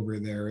weren't over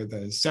there, or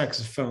the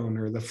saxophone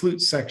or the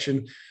flute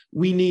section.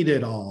 We need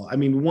it all. I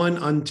mean, one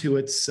unto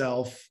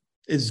itself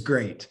is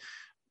great,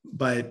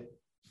 but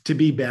to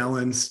be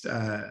balanced,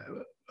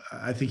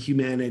 I think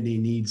humanity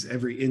needs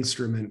every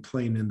instrument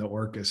playing in the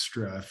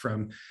orchestra,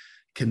 from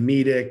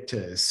comedic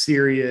to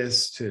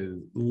serious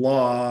to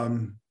law,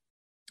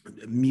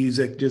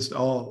 music, just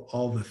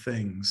all the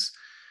things.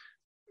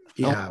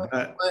 Yeah.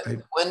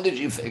 When did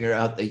you figure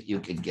out that you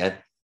could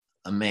get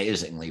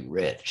amazingly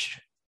rich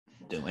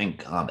doing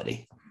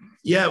comedy?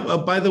 Yeah.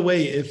 Well, by the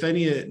way, if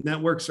any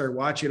networks are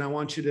watching, I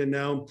want you to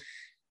know,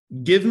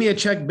 give me a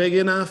check big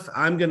enough,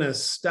 I'm going to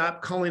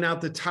stop calling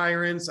out the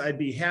tyrants. I'd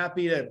be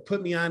happy to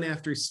put me on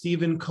after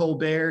Stephen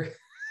Colbert.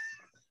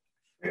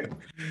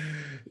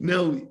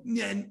 No,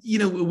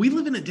 we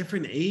live in a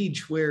different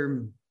age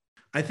where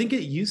I think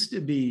it used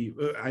to be,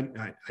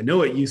 I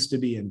know it used to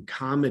be in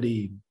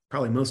comedy,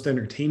 probably most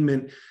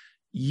entertainment,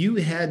 you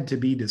had to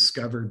be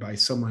discovered by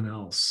someone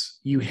else.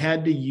 You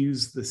had to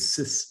use the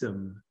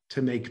system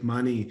to make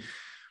money.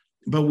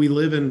 But we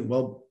live in,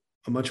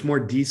 a much more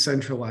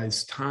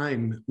decentralized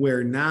time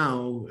where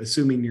now,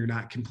 assuming you're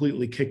not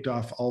completely kicked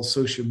off all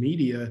social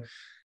media,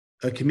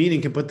 a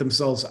comedian can put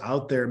themselves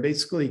out there and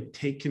basically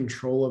take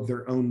control of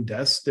their own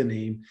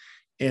destiny.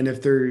 And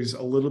if there's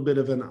a little bit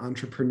of an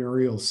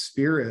entrepreneurial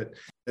spirit,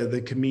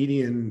 the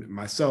comedian,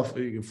 myself,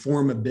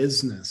 form a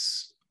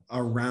business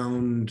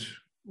around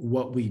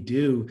what we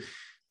do.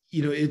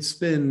 It's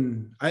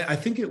been, I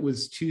think it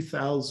was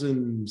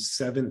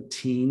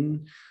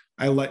 2017,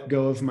 I let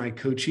go of my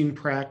coaching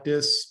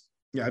practice.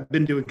 Yeah, I've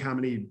been doing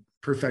comedy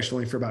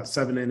professionally for about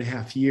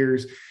 7.5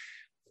 years.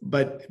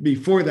 But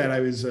before that, I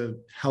was a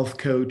health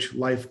coach,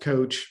 life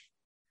coach.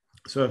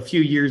 So a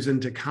few years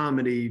into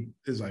comedy,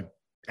 as I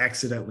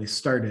accidentally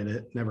started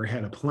it, never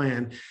had a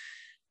plan.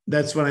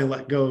 That's when I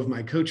let go of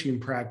my coaching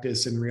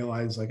practice and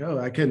realized I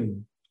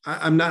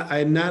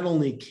not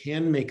only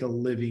can make a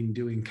living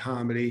doing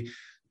comedy,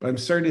 but I'm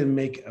starting to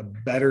make a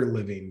better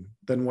living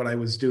than what I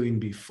was doing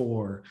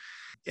before.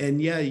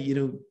 And yeah,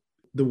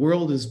 the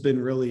world has been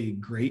really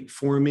great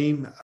for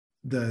me.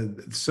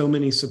 So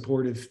many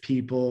supportive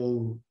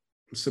people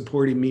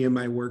supporting me in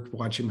my work,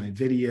 watching my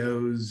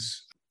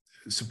videos,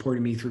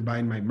 supporting me through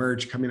buying my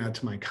merch, coming out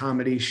to my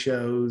comedy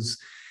shows.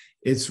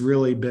 It's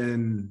really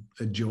been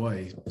a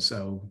joy.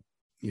 So,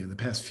 the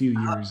past few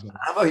years.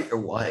 How about your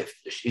wife?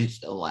 Does she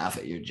still laugh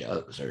at your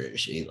jokes, or is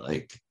she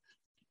like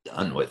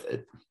done with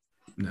it?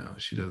 No,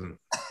 she doesn't.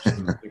 She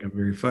doesn't think I'm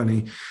very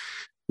funny,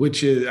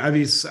 which is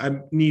obvious. I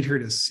need her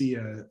to see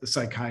a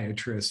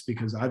psychiatrist,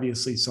 because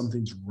obviously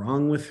something's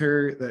wrong with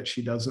her, that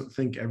she doesn't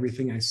think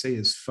everything I say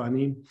is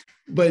funny.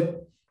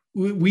 But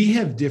we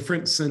have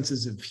different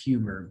senses of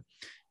humor.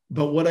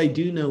 But what I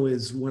do know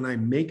is when I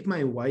make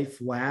my wife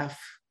laugh,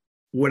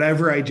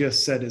 whatever I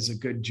just said is a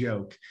good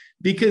joke,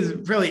 because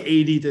probably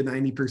 80 to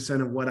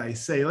 90% of what I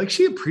say, like,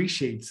 she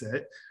appreciates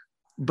it,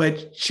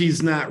 but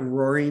she's not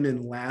roaring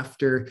in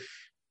laughter.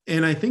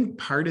 And I think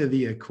part of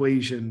the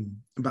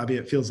equation, Bobby,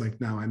 it feels like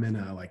now I'm in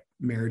a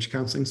marriage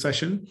counseling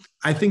session.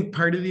 I think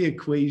part of the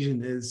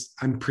equation is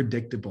I'm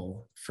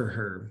predictable for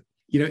her.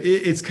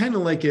 It's kind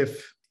of like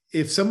if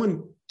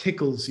someone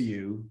tickles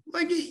you,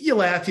 like you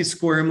laugh, you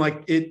squirm,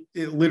 like it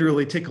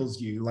literally tickles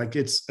you. Like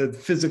it's a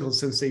physical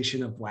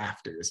sensation of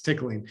laughter, it's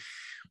tickling.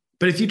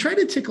 But if you try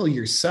to tickle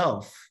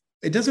yourself,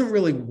 it doesn't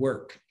really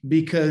work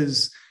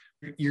because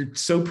you're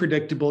so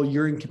predictable,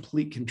 you're in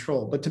complete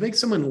control. But to make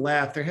someone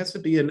laugh, there has to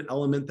be an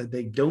element that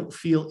they don't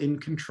feel in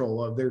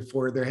control of.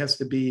 Therefore, there has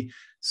to be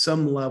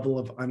some level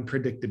of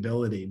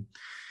unpredictability.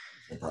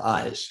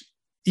 Surprise.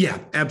 Yeah,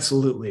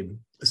 absolutely.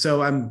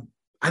 So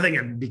I think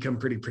I've become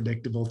pretty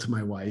predictable to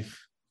my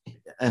wife.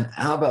 And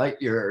how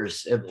about your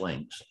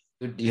siblings?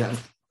 Do you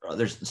have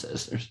brothers and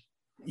sisters?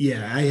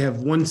 Yeah, I have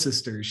one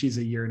sister. She's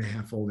a year and a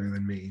half older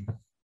than me.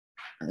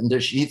 And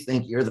does she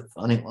think you're the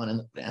funny one in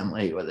the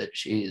family, or that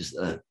she's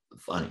the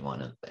funny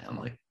one in the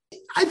family?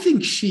 I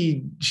think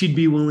she'd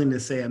be willing to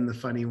say I'm the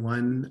funny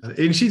one.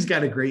 And she's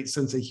got a great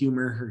sense of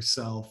humor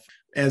herself,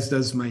 as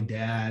does my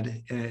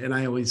dad. And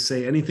I always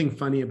say anything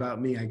funny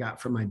about me, I got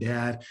from my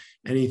dad.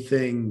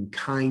 Anything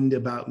kind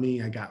about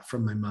me, I got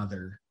from my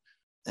mother.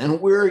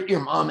 And where are your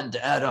mom and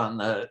dad on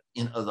the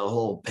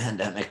whole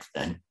pandemic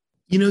thing?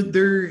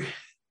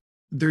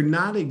 They're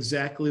not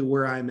exactly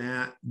where I'm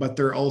at, but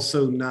they're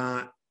also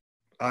not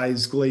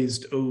eyes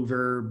glazed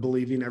over,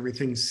 believing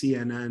everything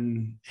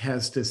CNN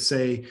has to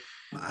say.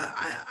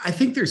 I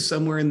think they're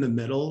somewhere in the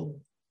middle.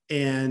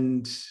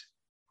 And,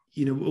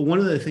 one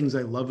of the things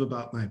I love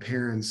about my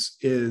parents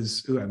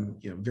is, who I'm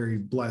very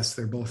blessed,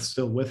 they're both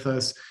still with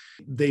us.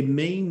 They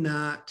may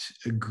not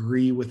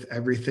agree with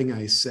everything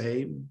I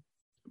say,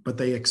 but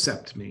they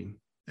accept me.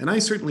 And I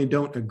certainly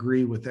don't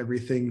agree with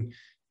everything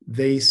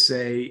they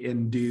say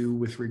and do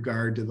with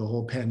regard to the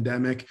whole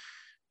pandemic,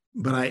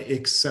 but I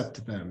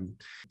accept them.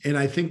 And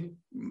I think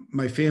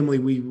my family,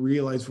 we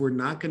realize we're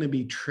not going to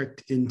be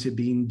tricked into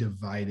being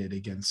divided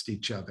against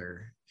each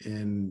other.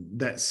 And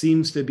that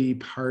seems to be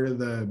part of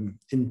the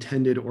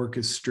intended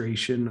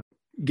orchestration.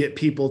 Get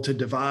people to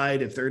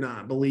divide if they're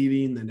not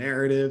believing the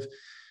narrative.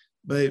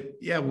 But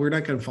yeah, we're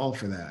not going to fall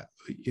for that.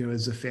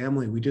 As a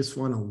family, we just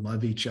want to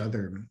love each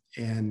other.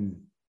 And,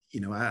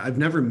 I've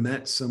never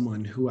met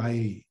someone who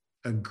I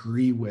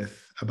agree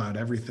with about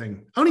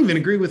everything. I don't even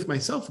agree with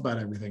myself about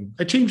everything.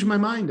 I change my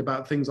mind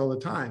about things all the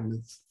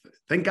time.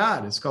 Thank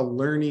God. It's called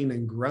learning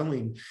and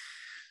growing.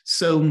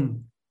 So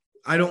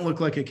I don't look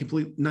like a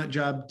complete nut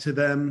job to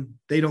them.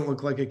 They don't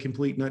look like a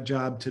complete nut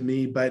job to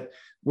me, but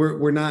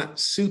we're not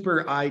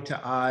super eye to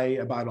eye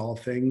about all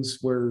things.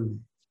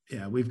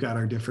 We've got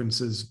our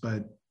differences,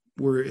 but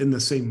we're in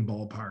the same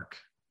ballpark.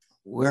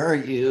 Where are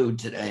you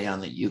today on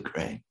the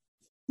Ukraine?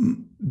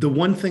 The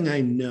one thing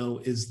I know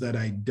is that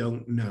I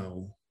don't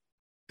know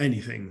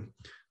anything.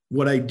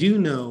 What I do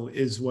know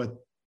is what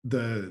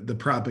the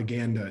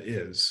propaganda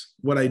is.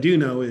 What I do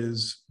know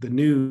is the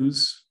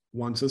news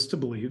wants us to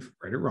believe,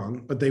 right or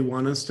wrong, but they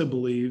want us to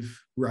believe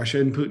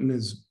Russia and Putin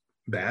is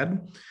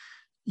bad.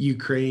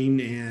 Ukraine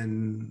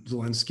and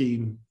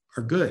Zelensky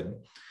are good.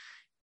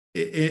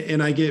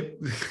 And I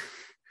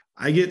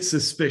get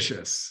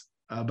suspicious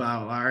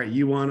about, all right,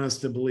 you want us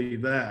to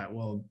believe that?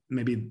 Well,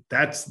 maybe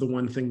that's the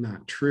one thing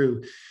not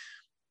true.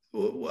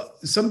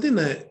 Something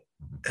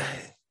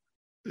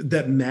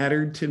that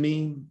mattered to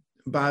me,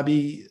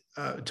 Bobby,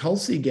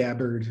 Tulsi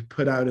Gabbard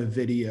put out a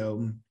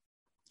video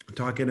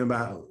talking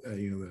about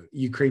the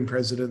Ukraine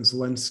President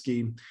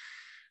Zelensky,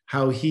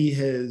 how he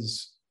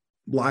has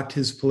locked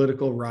his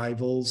political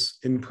rivals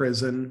in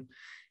prison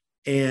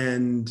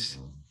and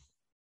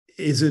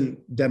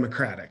isn't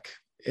democratic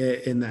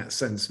in that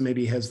sense,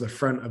 maybe has the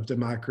front of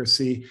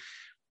democracy.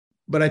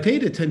 But I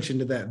paid attention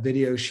to that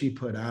video she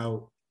put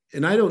out,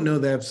 and I don't know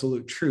the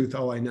absolute truth.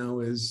 All I know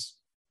is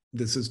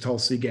this is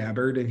Tulsi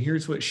Gabbard, and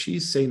here's what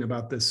she's saying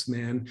about this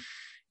man.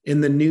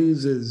 And the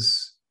news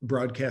is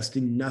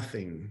broadcasting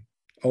nothing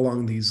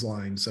along these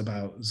lines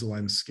about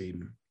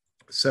Zelensky.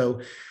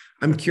 So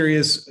I'm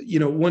curious,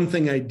 one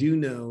thing I do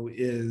know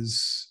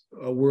is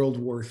a World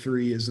War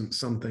III isn't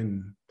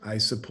something I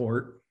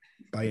support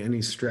by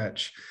any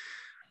stretch.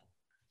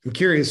 I'm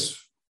curious,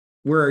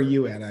 where are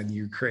you at on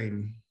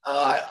Ukraine?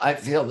 I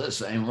feel the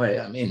same way.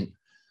 I mean,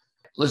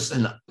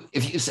 listen,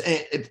 if you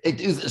say, if they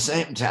do the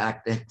same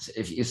tactics,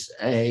 if you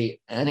say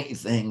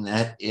anything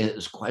that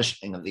is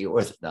questioning of the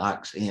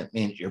orthodoxy, it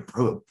means you're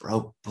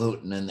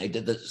pro-Putin. And they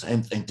did the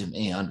same thing to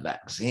me on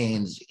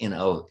vaccines.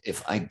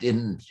 If I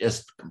didn't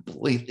just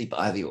completely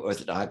buy the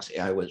orthodoxy,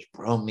 I was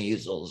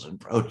pro-measles and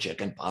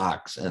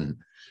pro-chickenpox and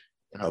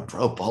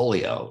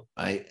pro-polio,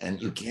 right?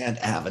 And you can't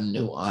have a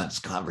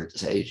nuanced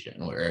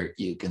conversation where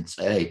you can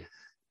say,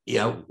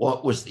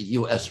 what was the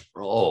U.S.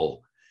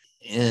 role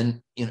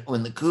in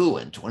the coup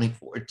in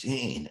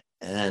 2014,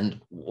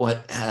 and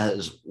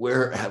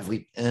where have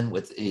we been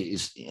with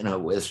these,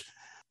 with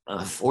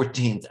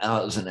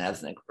 14,000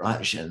 ethnic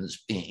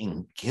Russians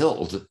being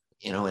killed,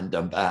 in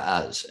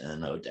Donbass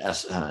and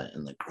Odessa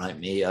and the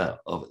Crimea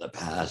over the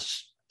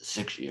past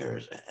 6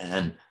 years,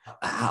 and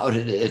how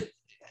did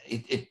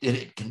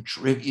it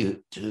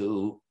contribute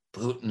to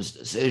Putin's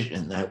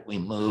decision that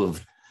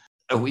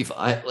we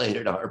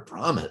violated our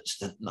promise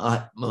to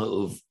not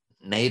move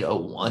NATO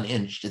 1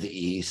 inch to the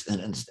east,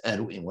 and instead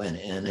we went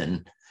in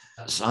and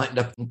signed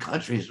up in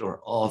countries who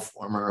are all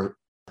former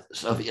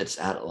Soviet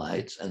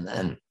satellites. And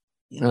then,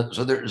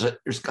 so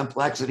there's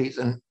complexities,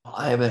 and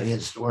I have a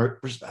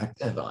historic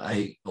perspective.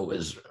 I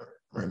always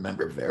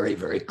remember very,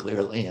 very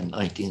clearly in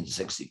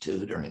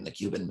 1962 during the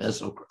Cuban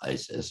Missile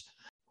Crisis,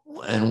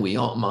 when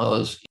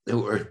there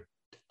were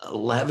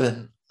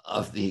 11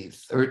 of the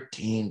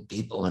 13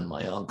 people in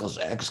my uncle's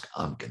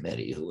ex-com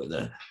committee who were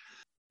the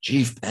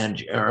chief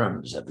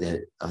pangerums of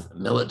the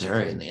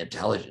military and the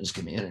intelligence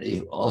community,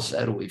 who all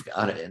said, we've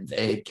got to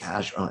invade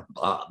Castro and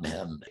bomb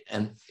him.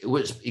 And it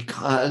was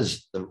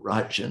because the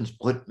Russians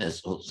put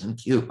missiles in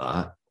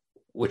Cuba,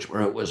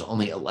 it was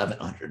only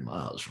 1,100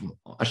 miles from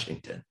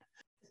Washington.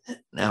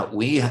 Now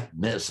we have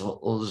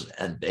missiles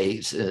and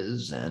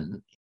bases,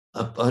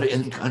 but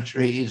in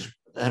countries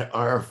that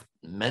are,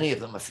 many of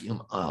them, a few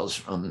miles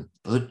from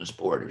Putin's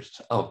borders.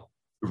 So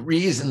the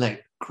reason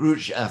that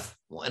Khrushchev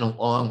went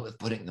along with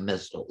putting the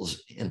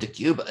missiles into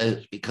Cuba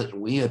is because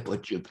we had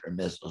put Jupiter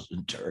missiles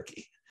in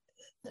Turkey.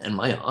 And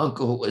my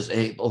uncle was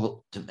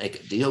able to make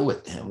a deal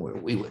with him where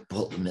we would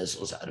pull the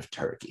missiles out of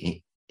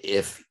Turkey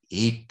if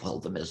he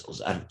pulled the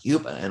missiles out of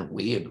Cuba, and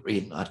we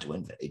agreed not to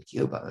invade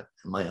Cuba.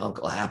 And my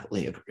uncle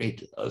happily agreed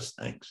to those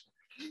things.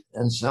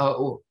 And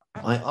so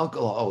my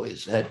uncle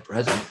always said,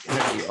 President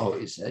Kennedy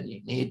always said,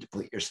 you need to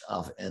put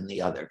yourself in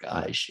the other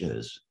guy's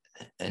shoes.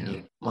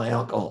 And my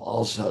uncle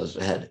also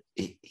said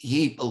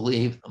he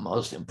believed the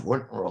most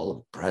important role of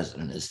the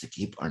president is to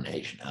keep our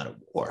nation out of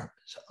war.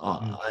 So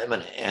I'm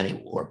an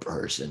anti-war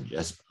person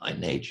just by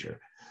nature.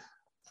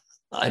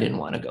 I didn't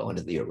want to go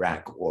into the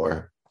Iraq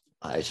war.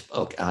 I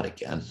spoke out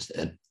against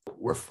it.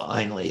 We're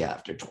finally,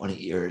 after 20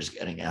 years,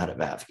 getting out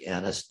of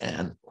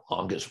Afghanistan, the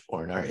longest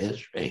war in our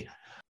history.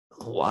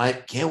 Why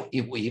can't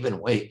we even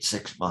wait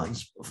 6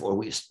 months before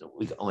we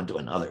go into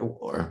another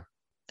war?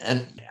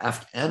 And in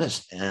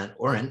Afghanistan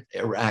or in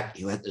Iraq,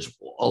 you had this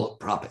wall of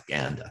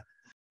propaganda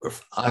where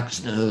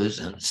Fox News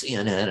and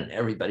CNN and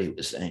everybody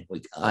was saying,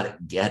 we got to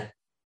get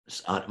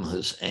Saddam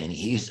Hussein.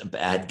 He's the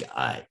bad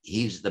guy.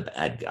 He's the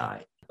bad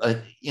guy.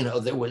 But,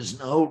 there was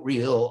no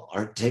real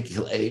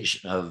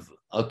articulation of,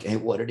 okay,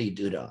 what did he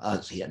do to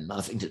us? He had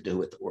nothing to do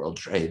with the World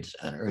Trade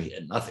Center. He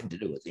had nothing to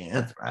do with the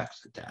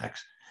anthrax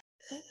attacks.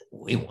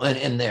 We went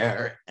in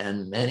there,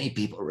 and many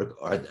people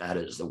regard that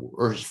as the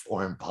worst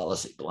foreign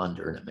policy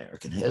blunder in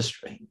American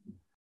history.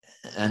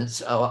 And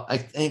so I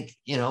think,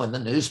 in the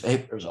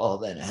newspapers, all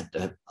then had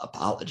to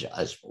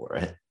apologize for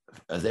it,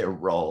 for their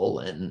role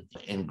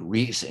in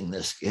greasing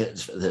the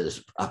skids for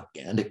this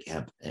propaganda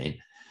campaign.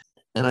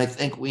 And I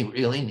think we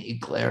really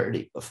need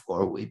clarity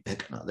before we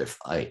pick another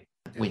fight.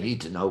 We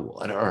need to know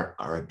what our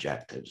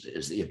objectives.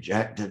 Is the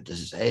objective to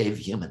save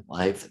human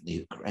life in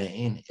the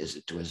Ukraine? Is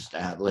it to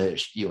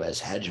establish U.S.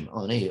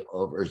 hegemony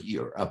over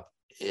Europe?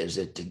 Is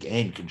it to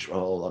gain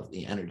control of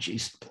the energy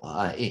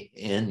supply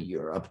in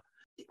Europe?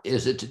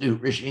 Is it to do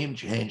regime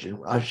change in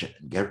Russia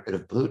and get rid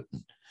of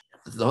Putin?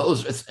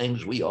 Those are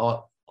things we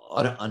ought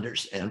to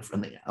understand from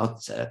the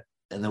outset,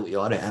 and that we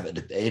ought to have a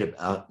debate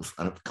about in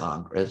front of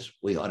Congress.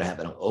 We ought to have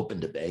an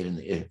open debate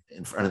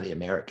in front of the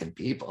American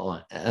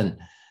people, and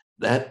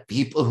that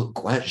people who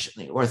question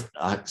the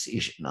orthodoxy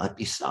should not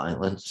be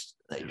silenced.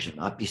 They should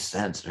not be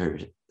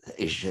censored.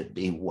 They should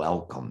be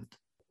welcomed.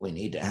 We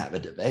need to have a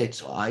debate.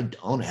 So I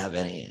don't have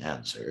any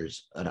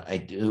answers, but I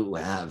do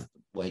have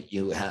what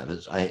you have.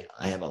 Is I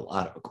have a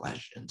lot of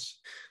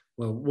questions.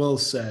 Well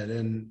said.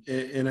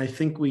 And I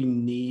think we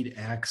need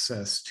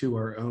access to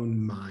our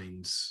own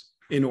minds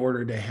in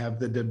order to have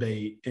the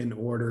debate, in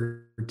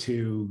order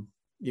to,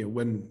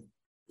 when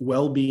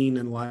well-being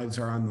and lives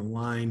are on the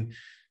line,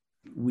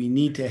 we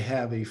need to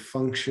have a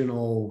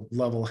functional,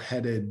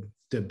 level-headed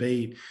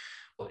debate.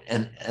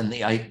 And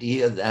the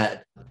idea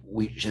that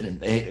we should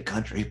invade a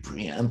country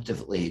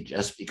preemptively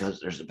just because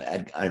there's a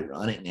bad guy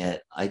running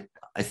it, I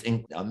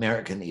think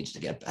America needs to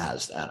get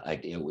past that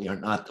idea. We are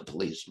not the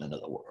policemen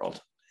of the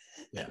world.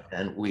 Yeah.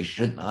 And we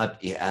should not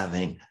be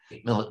having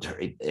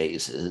military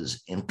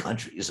bases in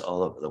countries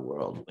all over the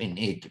world. We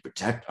need to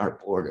protect our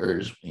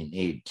borders. We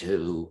need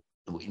to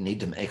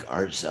make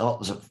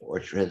ourselves a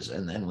fortress,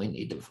 and then we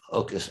need to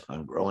focus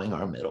on growing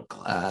our middle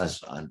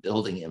class, on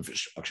building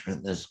infrastructure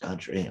in this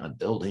country, on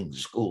building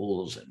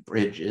schools and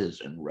bridges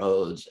and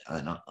roads,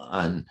 and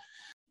on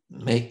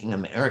making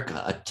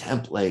America a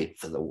template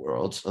for the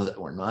world, so that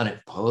we're not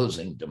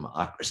imposing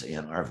democracy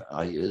and our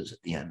values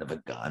at the end of a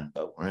gun,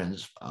 but we're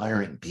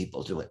inspiring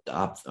people to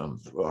adopt them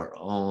through our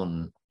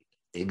own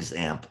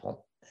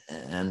example.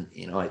 And,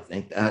 I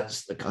think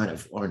that's the kind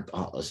of foreign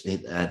policy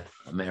that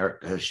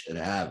America should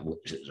have,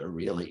 which is a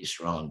really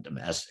strong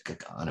domestic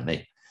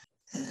economy.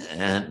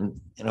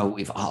 And,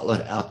 we've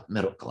hollowed out the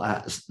middle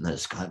class in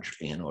this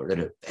country in order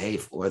to pay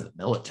for the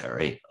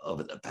military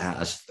over the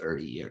past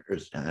 30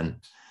 years. And,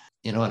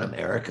 and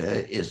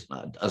America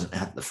doesn't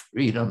have the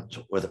freedoms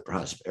or the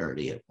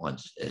prosperity it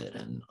once did.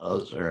 And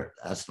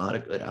that's not a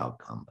good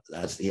outcome.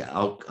 That's the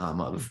outcome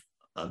of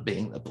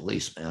being the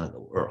policeman of the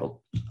world.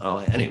 So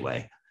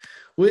anyway.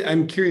 Well,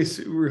 I'm curious,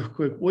 real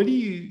quick,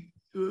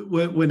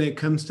 when it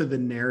comes to the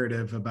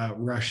narrative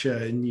about Russia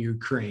and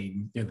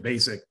Ukraine, the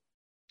basic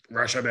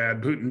Russia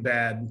bad, Putin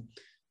bad,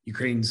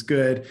 Ukraine's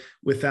good,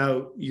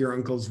 without your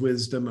uncle's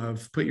wisdom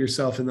of put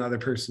yourself in the other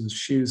person's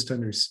shoes to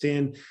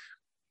understand.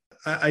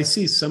 I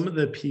see some of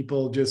the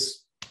people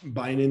just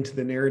buying into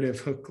the narrative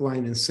hook,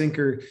 line, and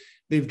sinker.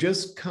 They've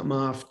just come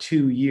off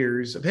 2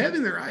 years of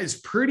having their eyes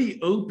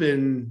pretty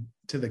open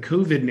to the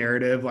COVID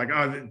narrative. Like,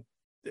 oh,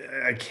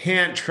 I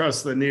can't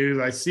trust the news.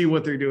 I see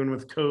what they're doing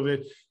with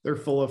COVID. They're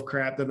full of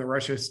crap. Then the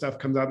Russia stuff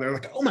comes out and they're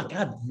like, oh my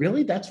God,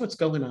 really? That's what's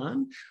going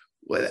on?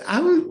 What?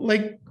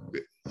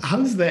 How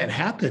does that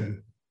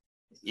happen?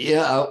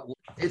 Yeah,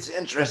 it's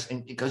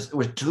interesting because there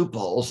were 2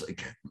 polls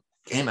that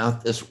came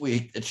out this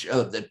week that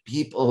showed that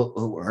people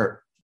who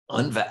were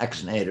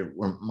unvaccinated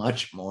were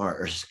much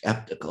more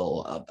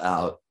skeptical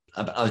about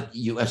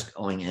U.S.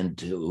 going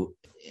into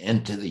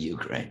the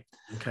Ukraine.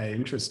 Okay,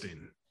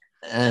 interesting.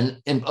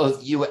 And in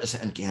both U.S.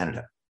 and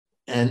Canada.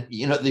 And,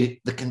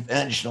 the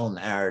conventional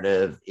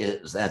narrative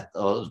is that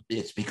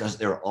it's because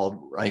they're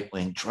all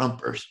right-wing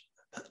Trumpers.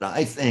 But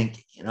I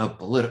think,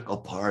 political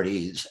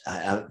parties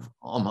have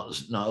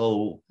almost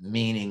no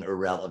meaning or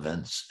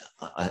relevance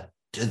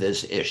to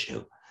this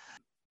issue.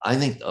 I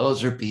think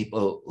those are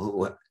people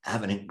who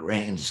have an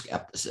ingrained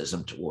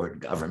skepticism toward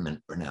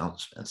government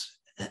pronouncements,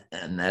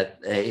 and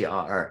that they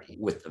are,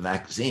 with the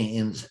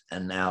vaccines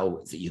and now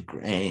with the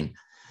Ukraine,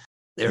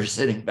 they're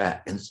sitting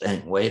back and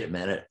saying, wait a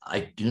minute,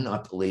 I do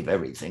not believe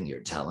everything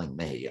you're telling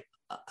me.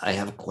 I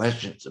have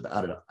questions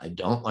about it. I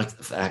don't like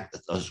the fact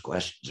that those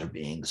questions are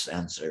being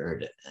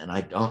censored. And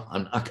I'm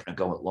not going to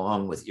go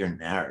along with your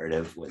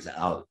narrative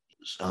without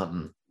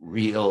some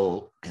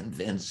real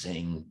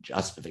convincing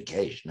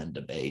justification and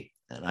debate.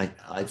 And I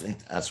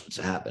think that's what's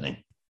happening.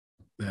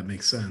 That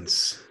makes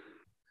sense.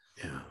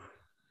 Yeah.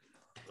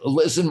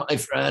 Listen, my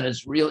friend,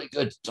 it's really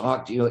good to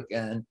talk to you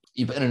again.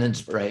 You've been an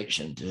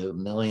inspiration to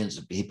millions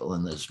of people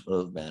in this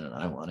movement, and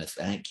I want to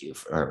thank you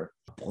for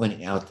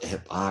pointing out the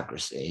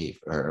hypocrisy,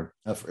 for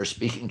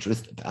speaking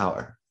truth to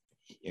power.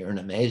 You're an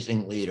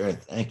amazing leader.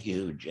 Thank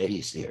you,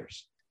 J.D.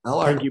 Sears.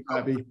 Thank you,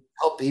 Bobby.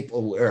 Tell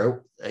people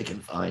where they can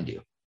find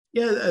you.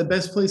 Yeah, the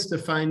best place to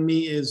find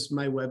me is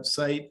my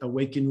website,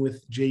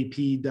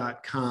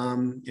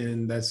 awakenwithjp.com.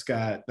 And that's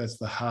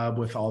the hub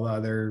with all the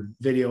other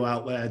video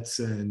outlets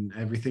and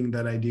everything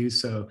that I do.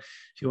 So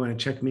if you want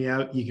to check me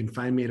out, you can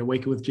find me at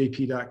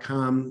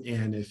awakenwithjp.com.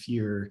 And if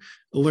you're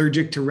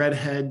allergic to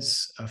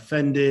redheads,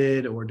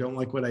 offended, or don't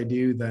like what I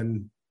do,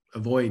 then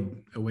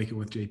avoid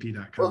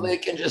awakenwithjp.com. Well, they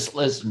can just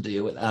listen to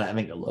you without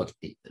having to look at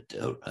you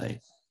too,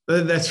 right?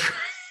 That's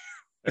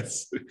right.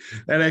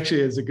 That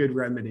actually is a good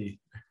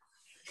remedy.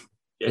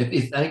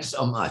 JP, thanks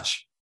so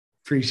much.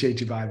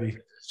 Appreciate you, Bobby.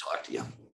 Talk to you.